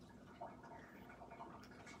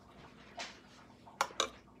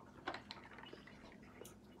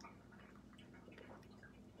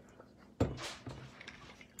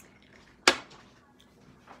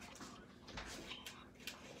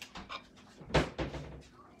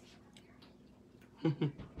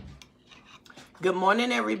 Good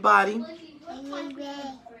morning, everybody.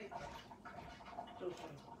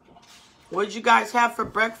 What did you guys have for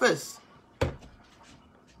breakfast?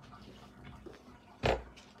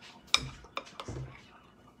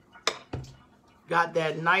 Got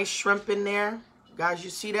that nice shrimp in there. Guys, you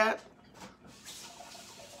see that?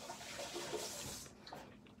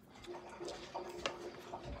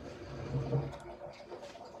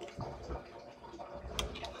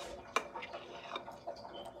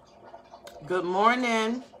 Good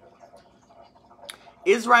morning.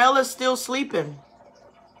 Israel is still sleeping.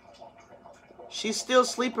 She's still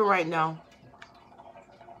sleeping right now.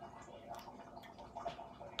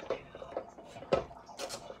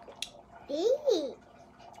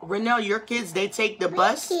 Renelle, your kids, they take the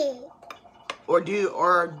bus? Or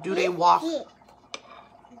do they walk?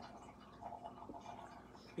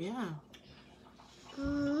 Yeah.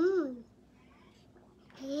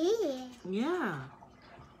 Yeah.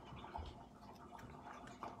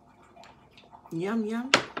 Yum, yum.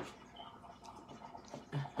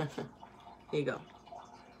 Here you go.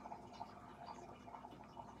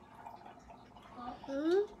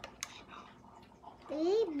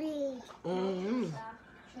 Mm-hmm.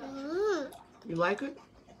 You like it?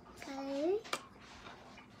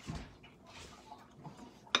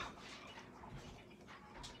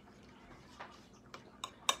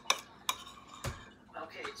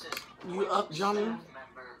 You up, Johnny?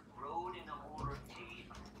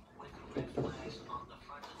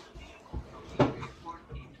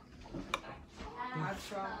 I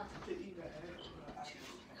tried to eat an egg.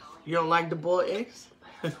 You don't like the boiled eggs?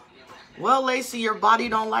 Well, Lacey, your body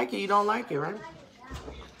don't like it. You don't like it, right?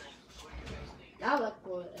 I like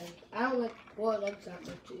boiled eggs. I don't like boiled eggs that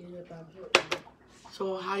much to eat if I'm hungry.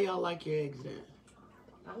 So how y'all like your eggs then?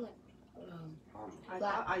 I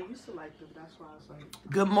like I used to like them. That's why I was like.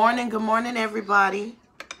 Good morning, everybody.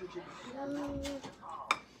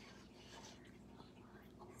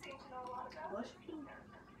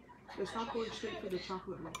 It's not going straight for the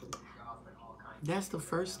chocolate muffin. That's the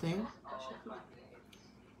first thing.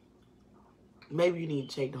 Maybe you need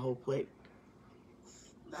to take the whole plate.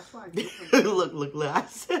 That's why I gave him. Look.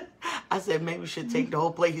 I said maybe we should take the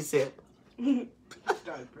whole plate. He said,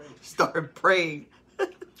 Started praying. start praying.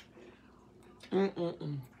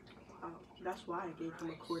 Mm-mm-mm. That's why I gave him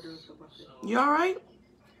a quarter of the muffin. You all right?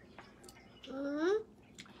 Mm-hmm.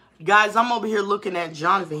 Guys, I'm over here looking at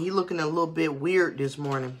Jonathan. He looking a little bit weird this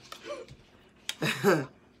morning. It says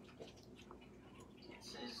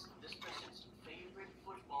this person's favorite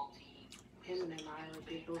football team. Him and I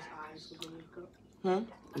did those eyes with the makeup.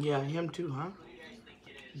 Yeah, him too, huh?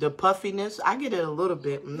 The puffiness, I get it a little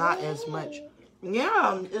bit, not as much.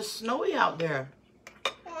 Yeah, it's snowy out there.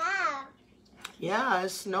 Wow. Yeah,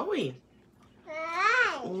 it's snowy.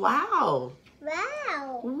 Wow. Wow.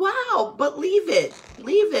 Wow. Wow, but leave it.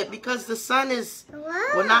 Leave it because the sun is,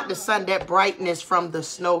 well, not the sun, that brightness from the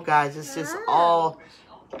snow, guys. It's just all,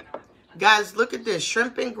 guys, look at this,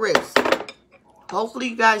 shrimp and grits. Hopefully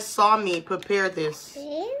you guys saw me prepare this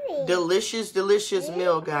delicious, delicious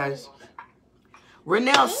meal, guys.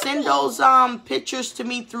 Renelle, send those pictures to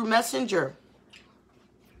me through Messenger.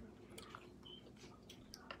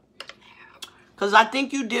 Because I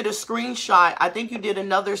think you did a screenshot. I think you did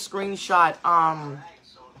another screenshot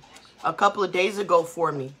a couple of days ago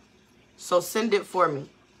for me. So send it for me.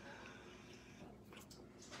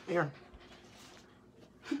 Here.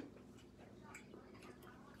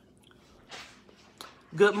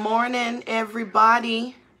 Good morning,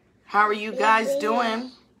 everybody. How are you guys doing?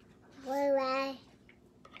 Bye-bye.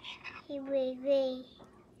 Bye-bye.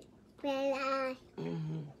 Bye-bye.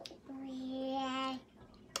 Bye-bye.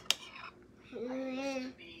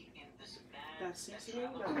 That seasoning,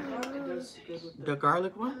 that goes good with The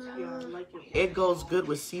garlic one? Yeah, I like it. It goes good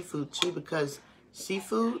with seafood too because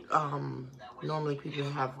seafood, normally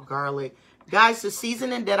people have garlic. Guys, the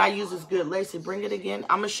seasoning that I use is good. Lacey, bring it again.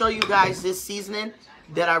 I'm going to show you guys this seasoning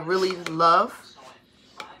that I really love.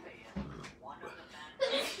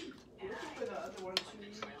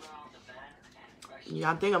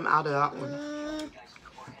 Yeah, I think I'm out of that one.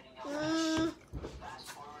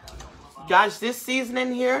 Guys, this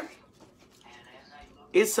seasoning here,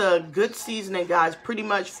 it's a good seasoning, guys, pretty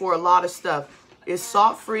much for a lot of stuff. It's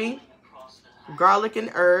salt-free, garlic and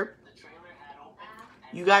herb.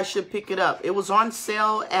 You guys should pick it up. It was on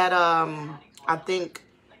sale at, I think,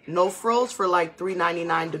 No Frills for like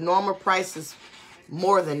 $3.99. The normal price is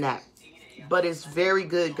more than that. But it's very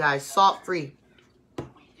good, guys. Salt-free.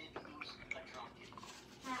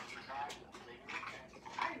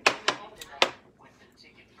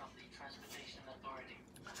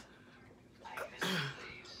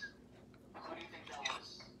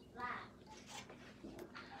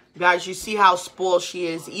 Guys, you see how spoiled she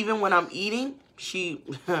is. Even when I'm eating, she's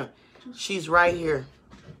right here.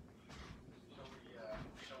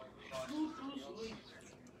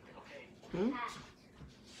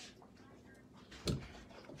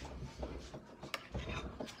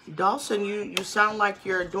 Dawson, you sound like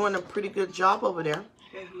you're doing a pretty good job over there.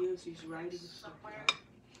 Yeah, he is. He's writing stuff down.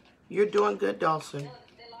 You're doing good, Dawson.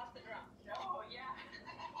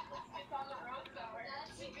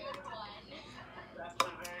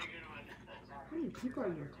 How many people are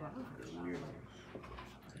in your class?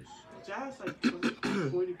 Jazz like 20,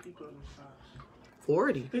 40 people in this class.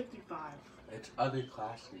 40? 55. It's other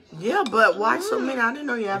classes. Yeah, but why so many? I didn't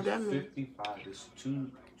know you have that many. 55. There's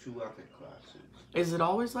two other classes. Is it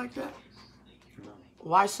always like that? No.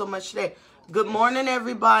 Why so much today? Good morning,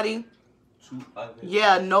 everybody. Two other.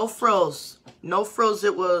 Yeah, No Frills. No Frills,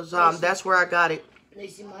 it was, that's where I got it.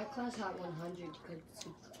 Lacey, my class had 100 because it's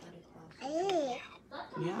other class.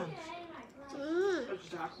 Yeah.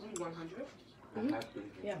 Exactly 100. I have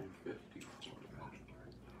been Yeah. 50.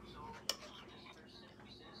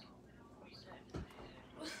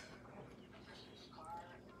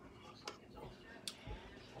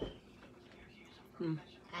 I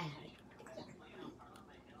had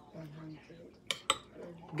 100.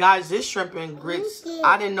 Guys, this shrimp and grits,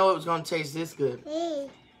 I didn't know it was going to taste this good.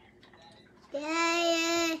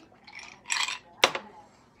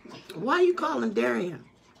 Why are you calling Darian?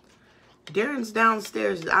 Darren's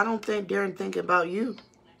downstairs. I don't think Darren thinking about you.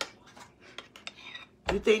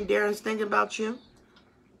 You think Darren's thinking about you?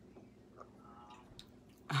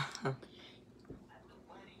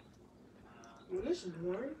 When it's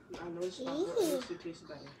warm, I know it's not good. It makes it taste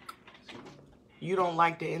better. You don't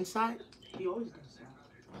like the inside? He always does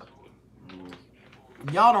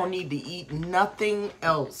that. Y'all don't need to eat nothing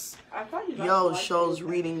else. I thought you Yo, liked shows it.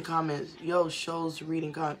 reading comments. Yo, shows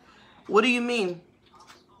reading comments. What do you mean?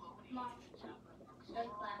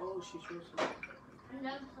 Oh, she's really.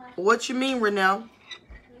 What you mean, Renelle?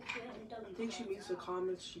 I think she means the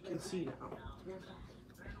comments she can see now.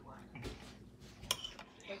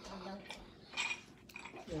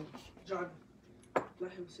 John,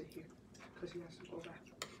 let him sit here, because he has to go back.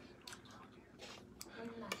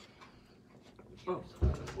 Oh,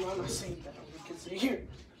 well, I'm not saying that. We can sit here.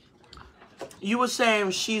 You were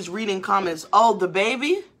saying she's reading comments. Oh, the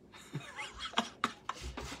baby?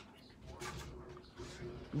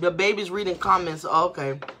 The baby's reading comments. Oh,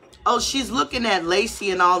 okay. Oh, she's looking at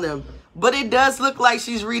Lacey and all them. But it does look like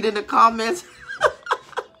she's reading the comments.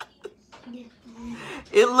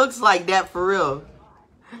 It looks like that for real.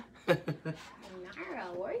 Nara,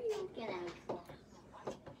 where are you getting it from?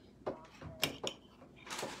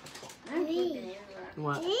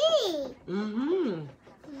 What? Mm.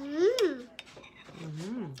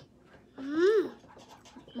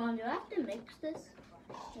 Mom, do I have to mix this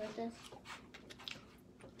with this?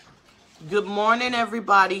 Good morning,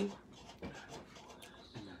 everybody.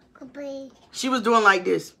 Goodbye. She was doing like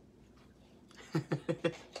this.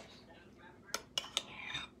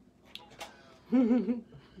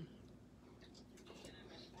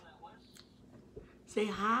 Say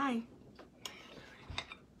hi.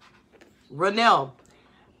 Renelle,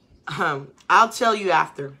 I'll tell you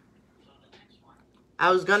after.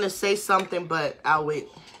 I was going to say something, but I'll wait.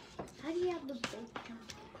 How do you have the bacon?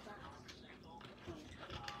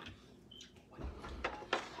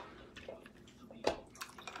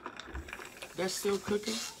 They're still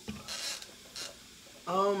cooking?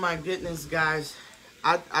 Oh my goodness, guys.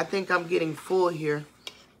 I think I'm getting full here.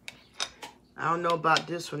 I don't know about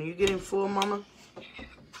this one. Are you getting full, Mama?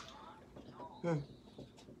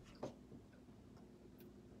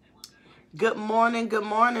 Good morning, good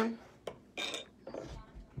morning.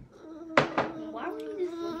 Why were you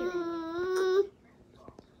just looking at me?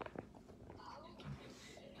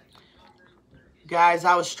 Guys,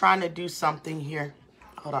 I was trying to do something here.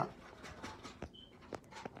 Hold on.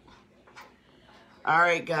 All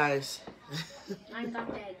right, guys. I got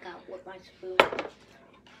that got with my spoon.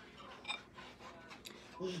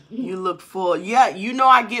 You look full. Yeah, you know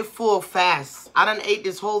I get full fast. I done ate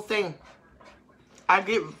this whole thing. I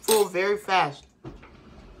get full very fast.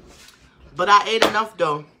 But I ate enough,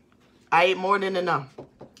 though. I ate more than enough.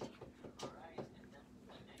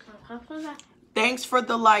 Thanks for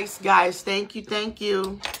the likes, guys. Thank you, thank you.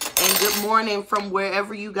 And good morning from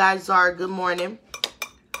wherever you guys are. Good morning.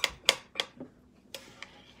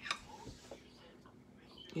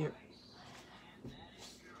 Here.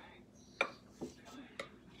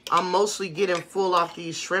 I'm mostly getting full off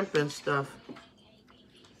these shrimp and stuff.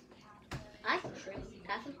 I can shrimp.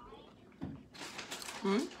 Catherine?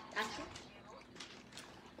 Catherine?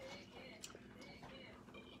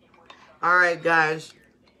 All right, guys.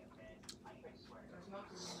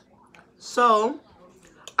 So,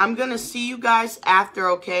 I'm going to see you guys after,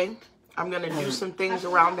 okay? I'm going to do some things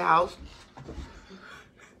around the house.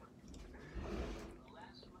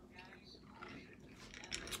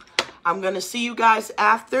 I'm going to see you guys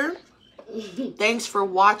after. Thanks for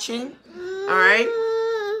watching. All right?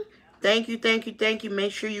 Thank you, thank you, thank you.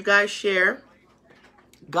 Make sure you guys share.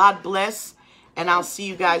 God bless. And I'll see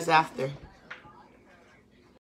you guys after.